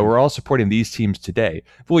 oh yeah, we're all supporting these teams today.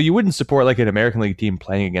 Well, you wouldn't support like an American League team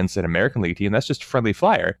playing against an American League team. That's just friendly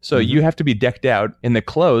fire. So you have to be decked out in the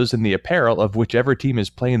clothes and the apparel of whichever team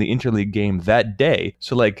is playing the interleague game that day.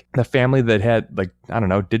 So like the family that had like, I don't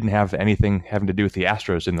know, didn't have anything having to do with the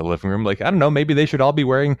Astros in the living room, like, I don't know, maybe they should all be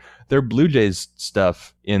wearing their Blue Jays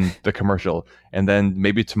stuff in the commercial. And then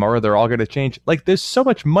maybe tomorrow they're all going to change. Like, there's so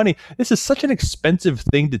much money. This is such an expensive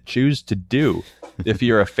thing to choose to do if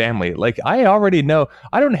you're a family. Like, I already know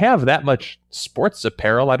I don't have that much sports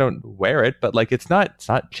apparel. I don't wear it, but like, it's not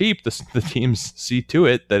cheap. The teams see to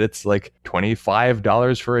it that it's like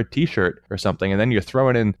 $25 for a t-shirt or something. And then you're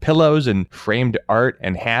throwing in pillows and framed art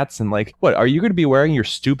and hats. And like, what, are you going to be wearing your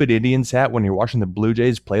stupid Indians hat when you're watching the Blue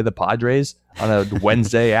Jays play the Padres on a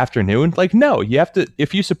Wednesday afternoon? Like, no, you have to,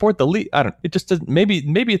 if you support the league, it just doesn't, maybe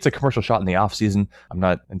it's a commercial shot in the off season. I'm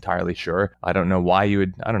not entirely sure. I don't know why you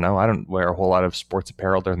would, I don't know. I don't wear a whole lot of sports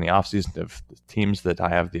apparel during the off season of teams that I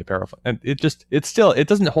have the apparel for. And it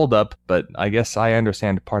doesn't hold up, but I guess I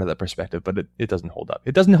understand part of that perspective, but it doesn't hold up.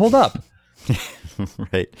 It doesn't hold up.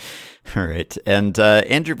 Right. All right. And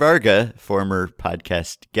Andrew Varga, former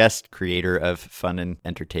podcast guest, creator of fun and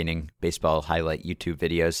entertaining baseball highlight YouTube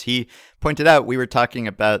videos, he pointed out we were talking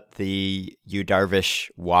about the Yu Darvish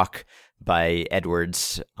walk by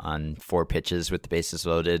Edwards on 4 pitches with the bases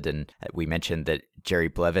loaded, and we mentioned that Jerry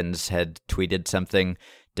Blevins had tweeted something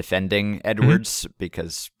defending Edwards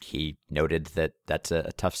because he noted that that's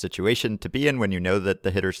a tough situation to be in when you know that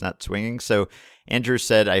the hitter's not swinging. So Andrew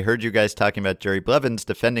said, I heard you guys talking about Jerry Blevins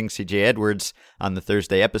defending C.J. Edwards on the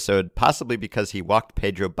Thursday episode, possibly because he walked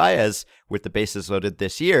Pedro Baez with the bases loaded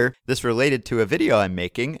this year. This related to a video I'm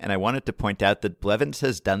making, and I wanted to point out that Blevins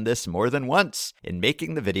has done this more than once. In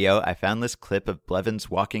making the video, I found this clip of Blevins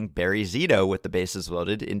walking Barry Zito with the bases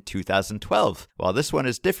loaded in 2012. While this one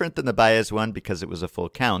is different than the Baez one because it was a full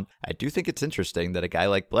count, I do think it's interesting that a guy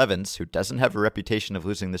like Blevins, who doesn't have a reputation of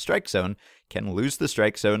losing the strike zone, can lose the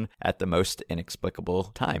strike zone at the most inexplicable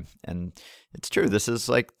time. And it's true. This is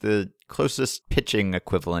like the closest pitching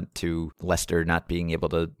equivalent to Lester not being able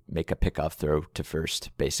to make a pickoff throw to first,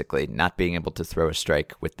 basically not being able to throw a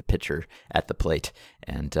strike with the pitcher at the plate.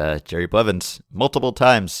 And Jerry Blevins multiple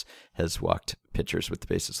times has walked pitchers with the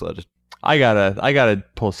bases loaded. I gotta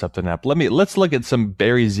pull something up. Let's look at some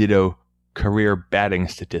Barry Zito career batting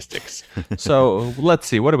statistics. So let's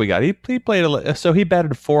see, what do we got? He played, so he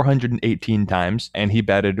batted 418 times and he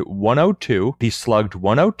batted 102. He slugged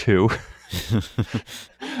 102.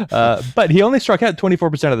 But he only struck out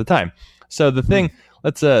 24% of the time. So the thing,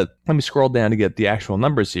 let me scroll down to get the actual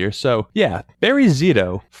numbers here. So yeah, Barry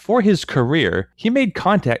Zito, for his career, he made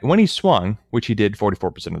contact when he swung, which he did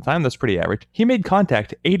 44% of the time. That's pretty average. He made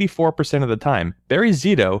contact 84% of the time. Barry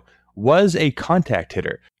Zito was a contact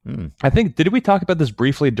hitter. I think, did we talk about this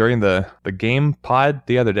briefly during the game pod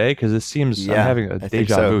the other day? Because it seems I'm having a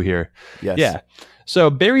deja vu here. Yes. Yeah. So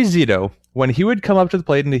Barry Zito, when he would come up to the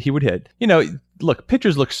plate and he would hit, look,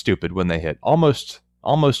 pitchers look stupid when they hit, almost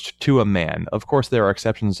to a man. Of course, there are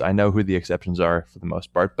exceptions. I know who the exceptions are for the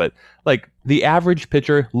most part, but like the average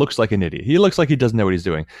pitcher looks like an idiot. He looks like he doesn't know what he's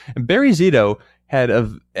doing. And Barry Zito had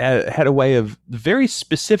a way of very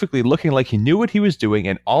specifically looking like he knew what he was doing,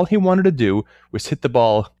 and all he wanted to do was hit the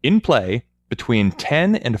ball in play between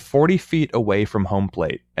 10 and 40 feet away from home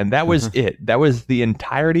plate. And that was it. That was the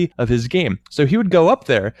entirety of his game. So he would go up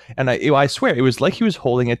there, and I swear, it was like he was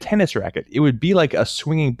holding a tennis racket. It would be like a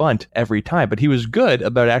swinging bunt every time, but he was good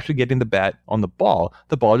about actually getting the bat on the ball.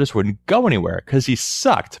 The ball just wouldn't go anywhere because he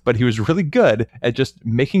sucked, but he was really good at just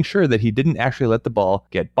making sure that he didn't actually let the ball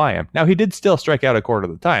get by him. Now, he did still strike out a quarter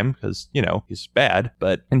of the time because, he's bad,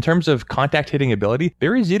 but in terms of contact hitting ability,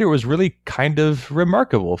 Barry Zito was really kind of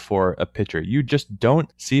remarkable for a pitcher. You just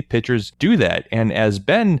don't see pitchers do that. And as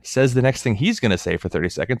Ben says the next thing he's going to say for 30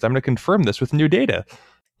 seconds, I'm going to confirm this with new data.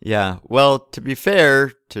 Yeah, well, to be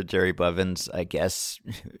fair to Jerry Blevins, I guess,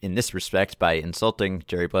 in this respect, by insulting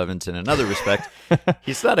Jerry Blevins in another respect,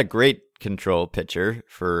 he's not a great control pitcher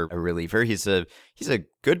for a reliever. He's a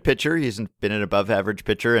good pitcher. He's been an above average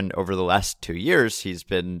pitcher, and over the last 2 years, he's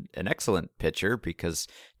been an excellent pitcher because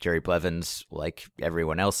Jerry Blevins, like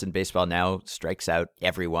everyone else in baseball now, strikes out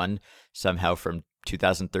everyone. Somehow from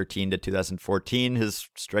 2013 to 2014, his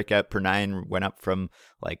strikeout per nine went up from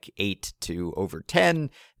like 8 to over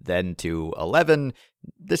 10, then to 11.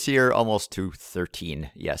 This year, almost to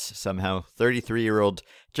 13. Yes, somehow 33-year-old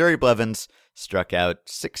Jerry Blevins struck out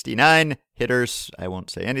 69 hitters. I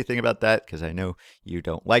won't say anything about that because I know you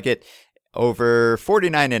don't like it. Over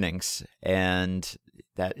 49 innings, and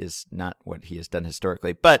that is not what he has done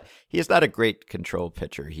historically, but he is not a great control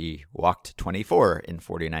pitcher. He walked 24 in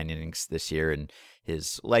 49 innings this year, and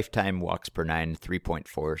his lifetime walks per nine,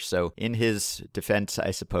 3.4. So in his defense,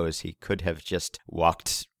 I suppose he could have just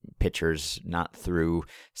walked pitchers, not through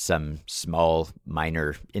some small,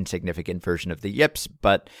 minor, insignificant version of the yips,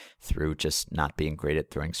 but through just not being great at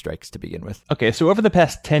throwing strikes to begin with. Okay, so over the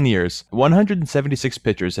past 10 years, 176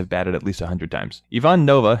 pitchers have batted at least 100 times. Ivan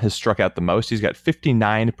Nova has struck out the most. He's got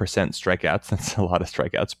 59% strikeouts. That's a lot of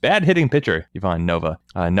strikeouts. Bad hitting pitcher, Ivan Nova.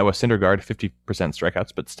 Noah Syndergaard, 50%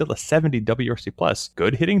 strikeouts, but still a 70 WRC plus.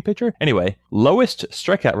 Good hitting pitcher. Anyway, lowest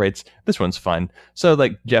strikeout rates. This one's fun. So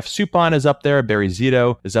like Jeff Suppan is up there. Barry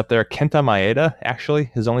Zito is up there. Kenta Maeda actually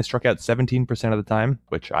has only struck out 17% of the time,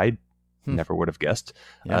 which I never would have guessed.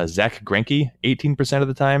 Yeah. Zach Greinke, 18% of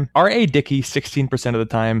the time. R.A. Dickey, 16% of the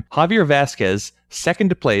time. Javier Vasquez, second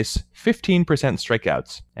to place, 15%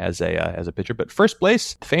 strikeouts as a pitcher. But first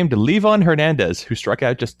place, famed Livan Hernandez, who struck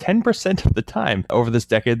out just 10% of the time over this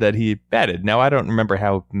decade that he batted. Now, I don't remember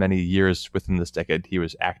how many years within this decade he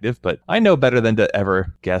was active, but I know better than to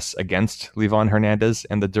ever guess against Livan Hernandez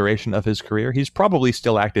and the duration of his career. He's probably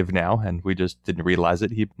still active now, and we just didn't realize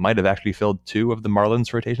it. He might have actually filled 2 of the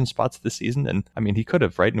Marlins rotation spots this season, and I mean, he could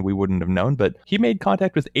have, right? And we wouldn't have known, but he made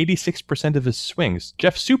contact with 86% of his swings.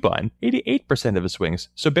 Jeff Suppan, 88% of his swings.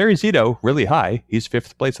 So Barry Zito, really high. He's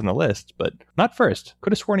 5th place on the list, but not first.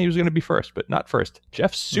 Could have sworn he was going to be first, but not first.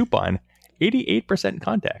 Jeff Suppan, 88%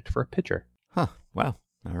 contact for a pitcher. Huh. Wow.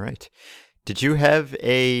 All right. Did you have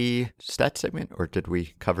a stat segment, or did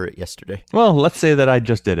we cover it yesterday? Well, let's say that I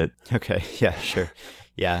just did it. Okay. Yeah, sure.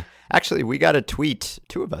 Yeah. Actually, we got a tweet,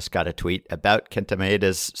 2 of us got a tweet about Kenta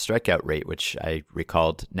Maeda's strikeout rate, which I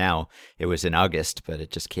recalled now. It was in August, but it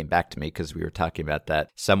just came back to me because we were talking about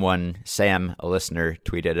that. Someone, Sam, a listener,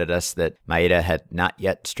 tweeted at us that Maeda had not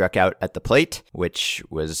yet struck out at the plate, which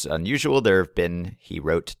was unusual. There have been, he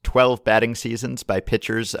wrote, 12 batting seasons by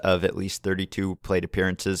pitchers of at least 32 plate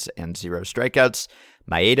appearances and 0 strikeouts.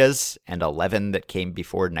 Maeda's and 11 that came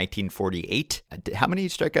before 1948. How many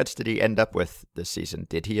strikeouts did he end up with this season?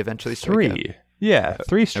 Did he eventually strike out? 3. Yeah,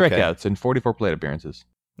 3 strikeouts and 44 plate appearances.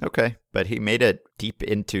 Okay, but he made it deep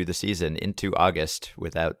into the season, into August,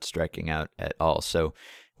 without striking out at all. So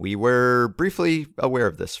we were briefly aware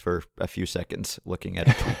of this for a few seconds, looking at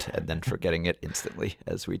a tweet and then forgetting it instantly,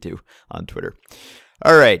 as we do on Twitter.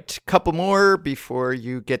 All right, couple more before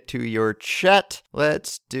you get to your chat.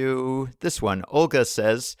 Let's do this one. Olga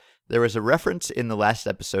says, there was a reference in the last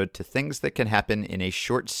episode to things that can happen in a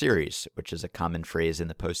short series, which is a common phrase in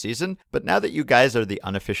the postseason. But now that you guys are the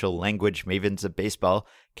unofficial language mavens of baseball,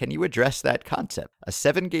 can you address that concept? A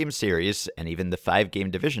 7-game series, and even the 5-game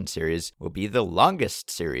division series, will be the longest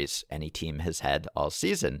series any team has had all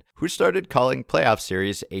season. Who started calling playoff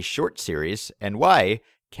series a short series, and why?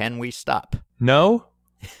 Can we stop? No,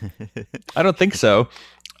 I don't think so.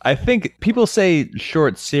 I think people say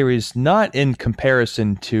short series not in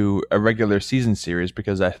comparison to a regular season series,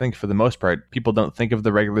 because I think for the most part, people don't think of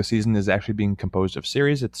the regular season as actually being composed of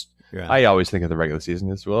series. I always think of the regular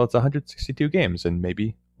season as, well, it's 162 games and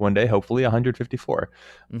maybe one day, hopefully 154.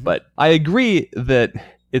 Mm-hmm. But I agree that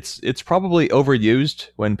it's probably overused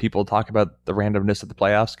when people talk about the randomness of the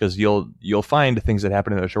playoffs, because you'll find things that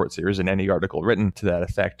happen in a short series in any article written to that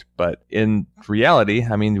effect. But in reality,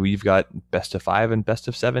 I mean, we've got best of 5 and best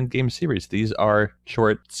of 7 game series. These are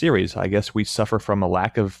short series. I guess we suffer from a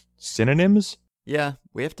lack of synonyms. Yeah,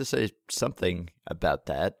 we have to say something about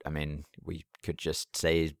that. I mean, we could just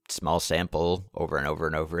say small sample over and over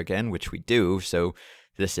and over again, which we do. So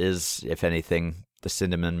this is, if anything, the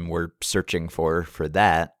synonym we're searching for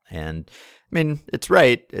that. And I mean, it's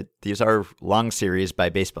right. These are long series by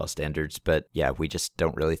baseball standards, but yeah, we just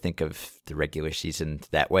don't really think of the regular season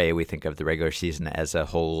that way. We think of the regular season as a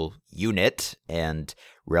whole unit, and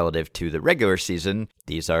relative to the regular season,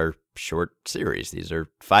 these are short series. These are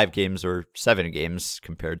 5 games or 7 games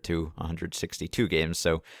compared to 162 games.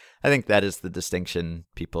 So I think that is the distinction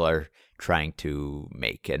people are trying to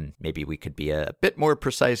make, and maybe we could be a bit more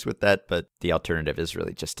precise with that, but the alternative is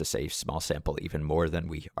really just to say small sample even more than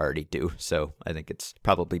we already do. So I think it's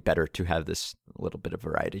probably better to have this little bit of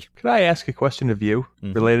variety. Could I ask a question of you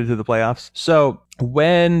related to the playoffs? So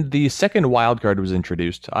when the second wild card was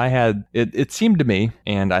introduced, it seemed to me,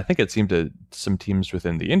 and I think it seemed to some teams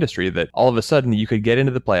within the industry, that all of a sudden you could get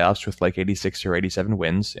into the playoffs with like 86 or 87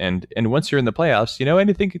 wins, and once you're in the playoffs, you know,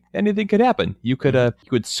 anything could happen. You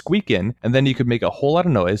could squeak in, and then you could make a whole lot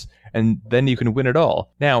of noise, and then you can win it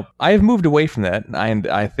all. Now, I have moved away from that, and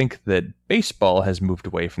I think that baseball has moved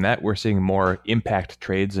away from that. We're seeing more impact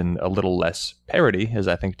trades and a little less parity, as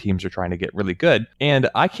I think teams are trying to get really good. And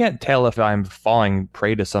I can't tell if I'm falling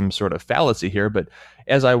prey to some sort of fallacy here, but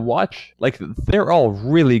as I watch, like, they're all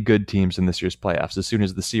really good teams in this year's playoffs as soon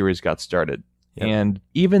as the series got started. Yep. And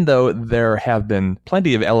even though there have been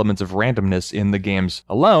plenty of elements of randomness in the games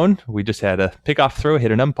alone, we just had a pickoff throw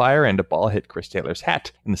hit an umpire and a ball hit Chris Taylor's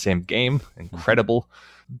hat in the same game. Incredible.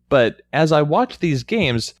 But as I watch these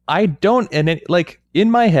games, I don't, and like in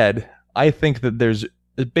my head, I think that there's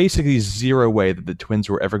basically zero way that the Twins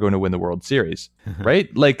were ever going to win the World Series,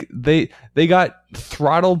 right? Like they got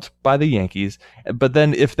throttled by the Yankees, but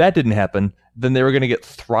then if that didn't happen, then they were going to get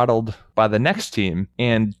throttled by the next team.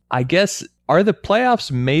 And I guess, are the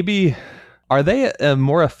playoffs are they a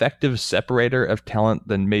more effective separator of talent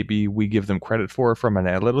than maybe we give them credit for from an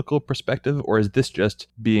analytical perspective? Or is this just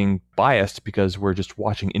being biased because we're just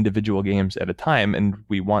watching individual games at a time and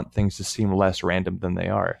we want things to seem less random than they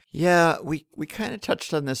are? Yeah, we kind of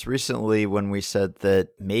touched on this recently when we said that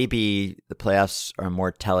maybe the playoffs are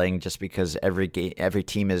more telling just because every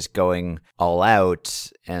team is going all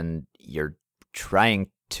out and you're trying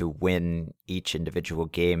to win each individual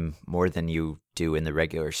game more than you do in the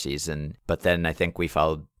regular season. But then I think we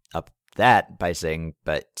followed up that by saying,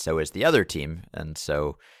 but so is the other team. And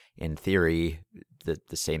so in theory, the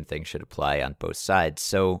same thing should apply on both sides.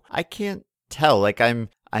 So I can't tell. Like I'm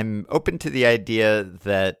open to the idea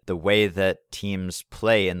that the way that teams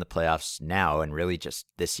play in the playoffs now, and really just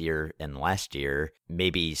this year and last year,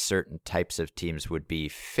 maybe certain types of teams would be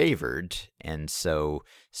favored. And so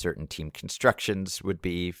certain team constructions would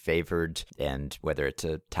be favored. And whether it's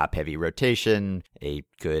a top-heavy rotation, a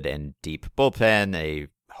good and deep bullpen, a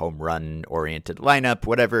home run oriented lineup,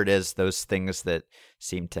 whatever it is, those things that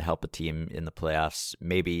seem to help a team in the playoffs.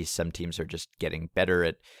 Maybe some teams are just getting better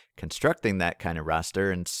at constructing that kind of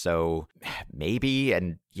roster. And so maybe,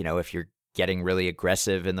 and you know, if you're getting really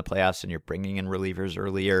aggressive in the playoffs and you're bringing in relievers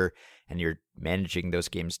earlier and you're managing those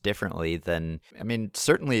games differently, then, I mean,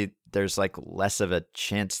 certainly there's like less of a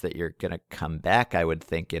chance that you're going to come back, I would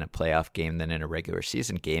think, in a playoff game than in a regular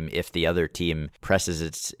season game if the other team presses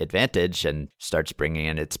its advantage and starts bringing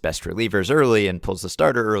in its best relievers early and pulls the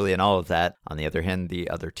starter early and all of that. On the other hand, the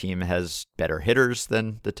other team has better hitters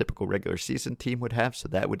than the typical regular season team would have, so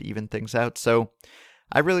that would even things out. So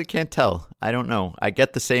I really can't tell. I don't know. I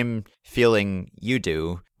get the same feeling you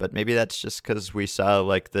do, but maybe that's just because we saw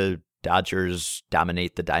like the Dodgers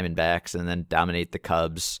dominate the Diamondbacks and then dominate the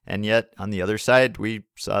Cubs. And yet, on the other side, we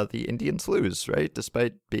saw the Indians lose, right?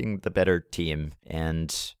 Despite being the better team. And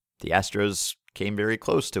the Astros came very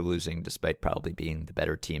close to losing despite probably being the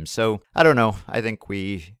better team. So, I don't know. I think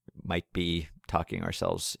we might be talking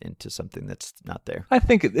ourselves into something that's not there. I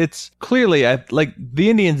think it's clearly like the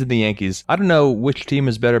Indians and the Yankees. I don't know which team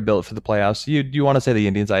is better built for the playoffs. You want to say the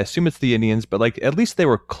Indians? I assume it's the Indians, but like at least they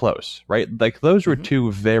were close, right? Like those were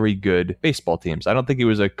two very good baseball teams. I don't think it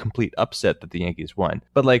was a complete upset that the Yankees won.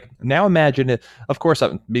 But like now imagine it. Of course,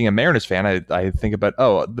 being a Mariners fan, I think about,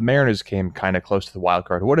 the Mariners came kind of close to the wild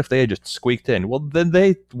card. What if they had just squeaked in? Well, then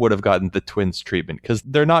they would have gotten the Twins treatment because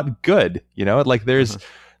they're not good. You know, like there's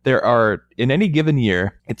there are, in any given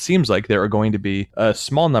year, it seems like there are going to be a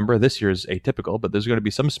small number, this year's atypical, but there's going to be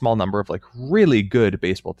some small number of like really good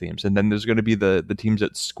baseball teams. And then there's going to be the teams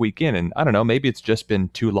that squeak in. And I don't know, maybe it's just been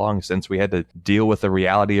too long since we had to deal with the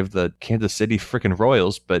reality of the Kansas City freaking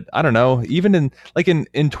Royals. But I don't know, even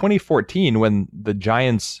in 2014, when the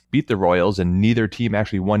Giants beat the Royals and neither team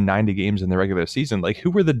actually won 90 games in the regular season, like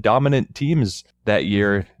who were the dominant teams that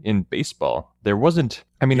year in baseball? There wasn't.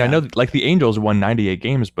 I mean, I know that, like the Angels won 98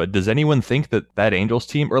 games, but does anyone think that Angels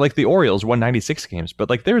team, or like the Orioles won 96 games?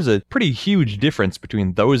 But like there's a pretty huge difference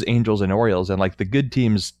between those Angels and Orioles and like the good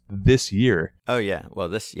teams this year. Oh yeah, well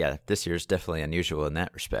this year's definitely unusual in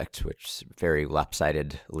that respect, which is a very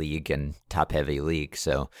lopsided league and top heavy league.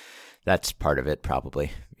 So that's part of it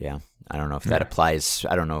probably. Yeah. I don't know if that applies.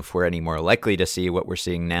 I don't know if we're any more likely to see what we're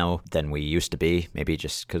seeing now than we used to be. Maybe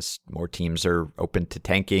just because more teams are open to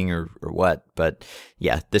tanking or what. But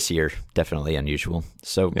yeah, this year, definitely unusual.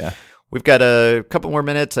 So we've got a couple more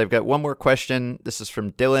minutes. I've got one more question. This is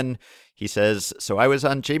from Dylan. He says, so I was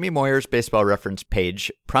on Jamie Moyer's baseball reference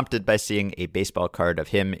page, prompted by seeing a baseball card of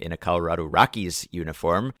him in a Colorado Rockies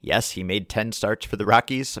uniform. Yes, he made 10 starts for the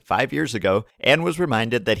Rockies 5 years ago, and was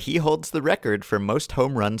reminded that he holds the record for most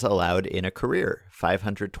home runs allowed in a career,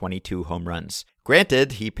 522 home runs.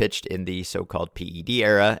 Granted, he pitched in the so-called PED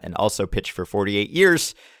era and also pitched for 48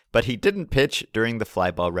 years, but he didn't pitch during the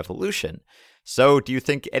flyball revolution. So, do you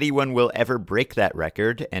think anyone will ever break that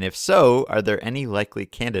record? And if so, are there any likely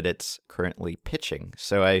candidates currently pitching?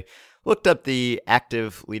 So I looked up the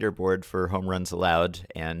active leaderboard for home runs allowed,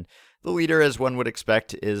 and the leader, as one would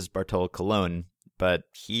expect, is Bartolo Colon, but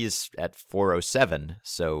he's at 407,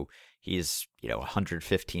 so he's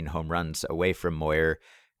 115 home runs away from Moyer.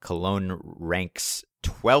 Colon ranks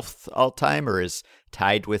 12th all-time, or is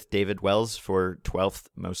tied with David Wells for 12th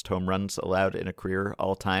most home runs allowed in a career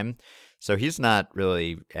all-time. So he's not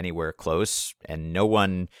really anywhere close, and no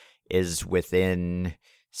one is within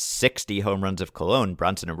 60 home runs of Colon.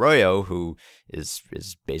 Bronson Arroyo, who is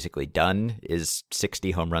basically done, is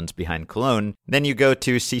 60 home runs behind Colon. Then you go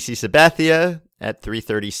to CC Sabathia at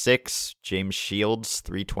 336, James Shields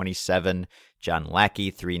 327, John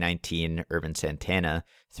Lackey 319, Irvin Santana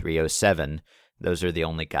 307. Those are the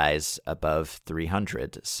only guys above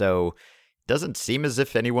 300. So it doesn't seem as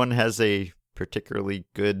if anyone has a particularly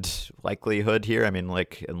good likelihood here. I mean,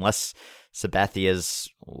 like, unless Sabathia's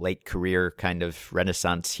late career kind of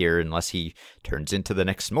renaissance here, unless he turns into the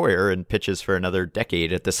next Moyer and pitches for another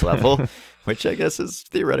decade at this level, which I guess is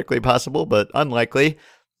theoretically possible, but unlikely.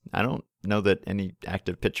 I don't know that any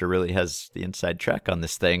active pitcher really has the inside track on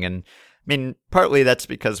this thing. And I mean, partly that's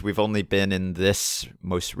because we've only been in this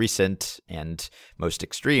most recent and most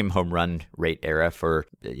extreme home run rate era for,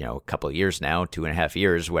 a couple of years now, 2.5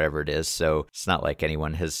 years, whatever it is. So it's not like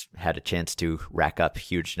anyone has had a chance to rack up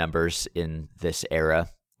huge numbers in this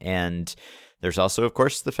era. And there's also, of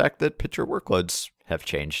course, the fact that pitcher workloads have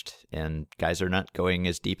changed and guys are not going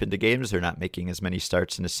as deep into games. They're not making as many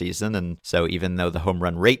starts in a season. And so even though the home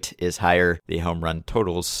run rate is higher, the home run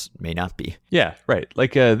totals may not be. Yeah, right.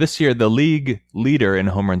 Like this year, the league leader in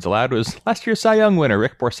home runs allowed was last year's Cy Young winner,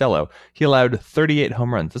 Rick Porcello. He allowed 38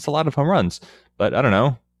 home runs. That's a lot of home runs. But I don't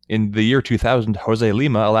know. In the year 2000, Jose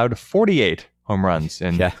Lima allowed 48 home runs.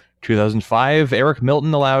 And 2005, Eric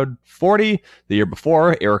Milton allowed 40. The year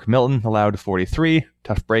before, Eric Milton allowed 43.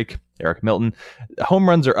 Tough break, Eric Milton. Home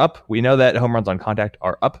runs are up. We know that home runs on contact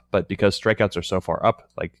are up, but because strikeouts are so far up,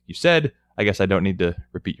 like you said, I guess I don't need to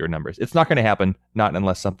repeat your numbers. It's not going to happen, not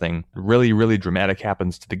unless something really, really dramatic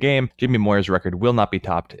happens to the game. Jamie Moyer's record will not be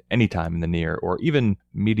topped anytime in the near or even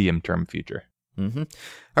medium-term future. Mm-hmm.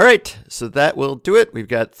 All right, so that will do it. We've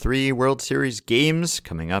got 3 World Series games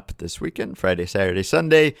coming up this weekend, Friday, Saturday,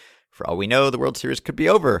 Sunday. For all we know, the World Series could be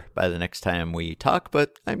over by the next time we talk,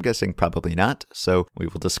 but I'm guessing probably not. So we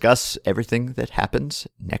will discuss everything that happens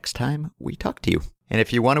next time we talk to you. And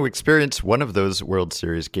if you want to experience one of those World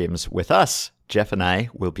Series games with us, Jeff and I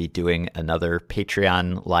will be doing another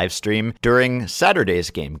Patreon live stream during Saturday's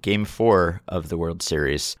game, Game 4 of the World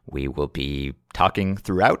Series. We will be talking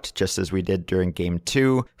throughout, just as we did during Game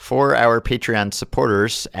 2, for our Patreon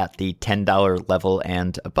supporters at the $10 level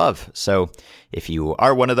and above. So if you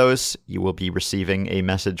are one of those, you will be receiving a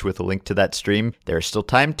message with a link to that stream. There's still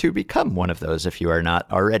time to become one of those if you are not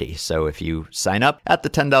already. So if you sign up at the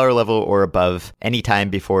 $10 level or above anytime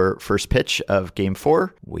before first pitch of Game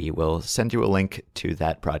 4, we will send you a link to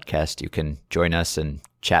that broadcast. You can join us and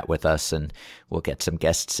chat with us, and we'll get some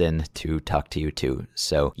guests in to talk to you too.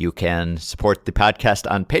 So you can support the podcast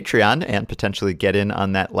on Patreon and potentially get in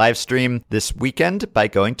on that live stream this weekend by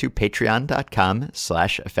going to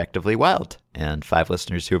patreon.com/effectivelywild. And 5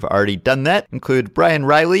 listeners who have already done that include Brian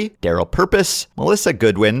Riley, Daryl Purpose, Melissa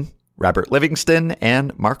Goodwin, Robert Livingston,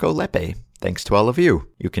 and Marco Lepe. Thanks to all of you.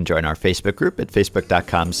 You can join our Facebook group at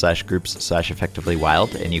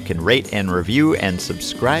facebook.com/groups/effectivelywild, and you can rate and review and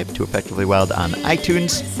subscribe to Effectively Wild on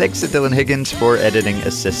iTunes. Thanks to Dylan Higgins for editing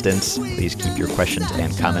assistance. Please keep your questions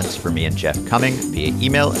and comments for me and Jeff coming via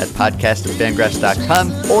email at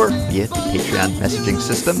podcast@fangraphs.com or via the Patreon messaging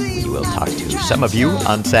system. We will talk to some of you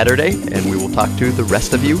on Saturday, and we will talk to the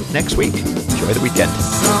rest of you next week. Enjoy the weekend.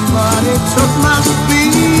 Somebody took my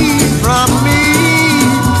speed from me.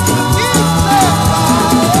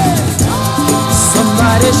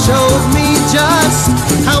 Somebody showed me just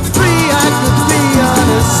how free I could be on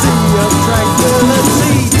a sea of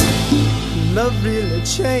tranquility. Love really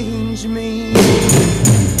changed me.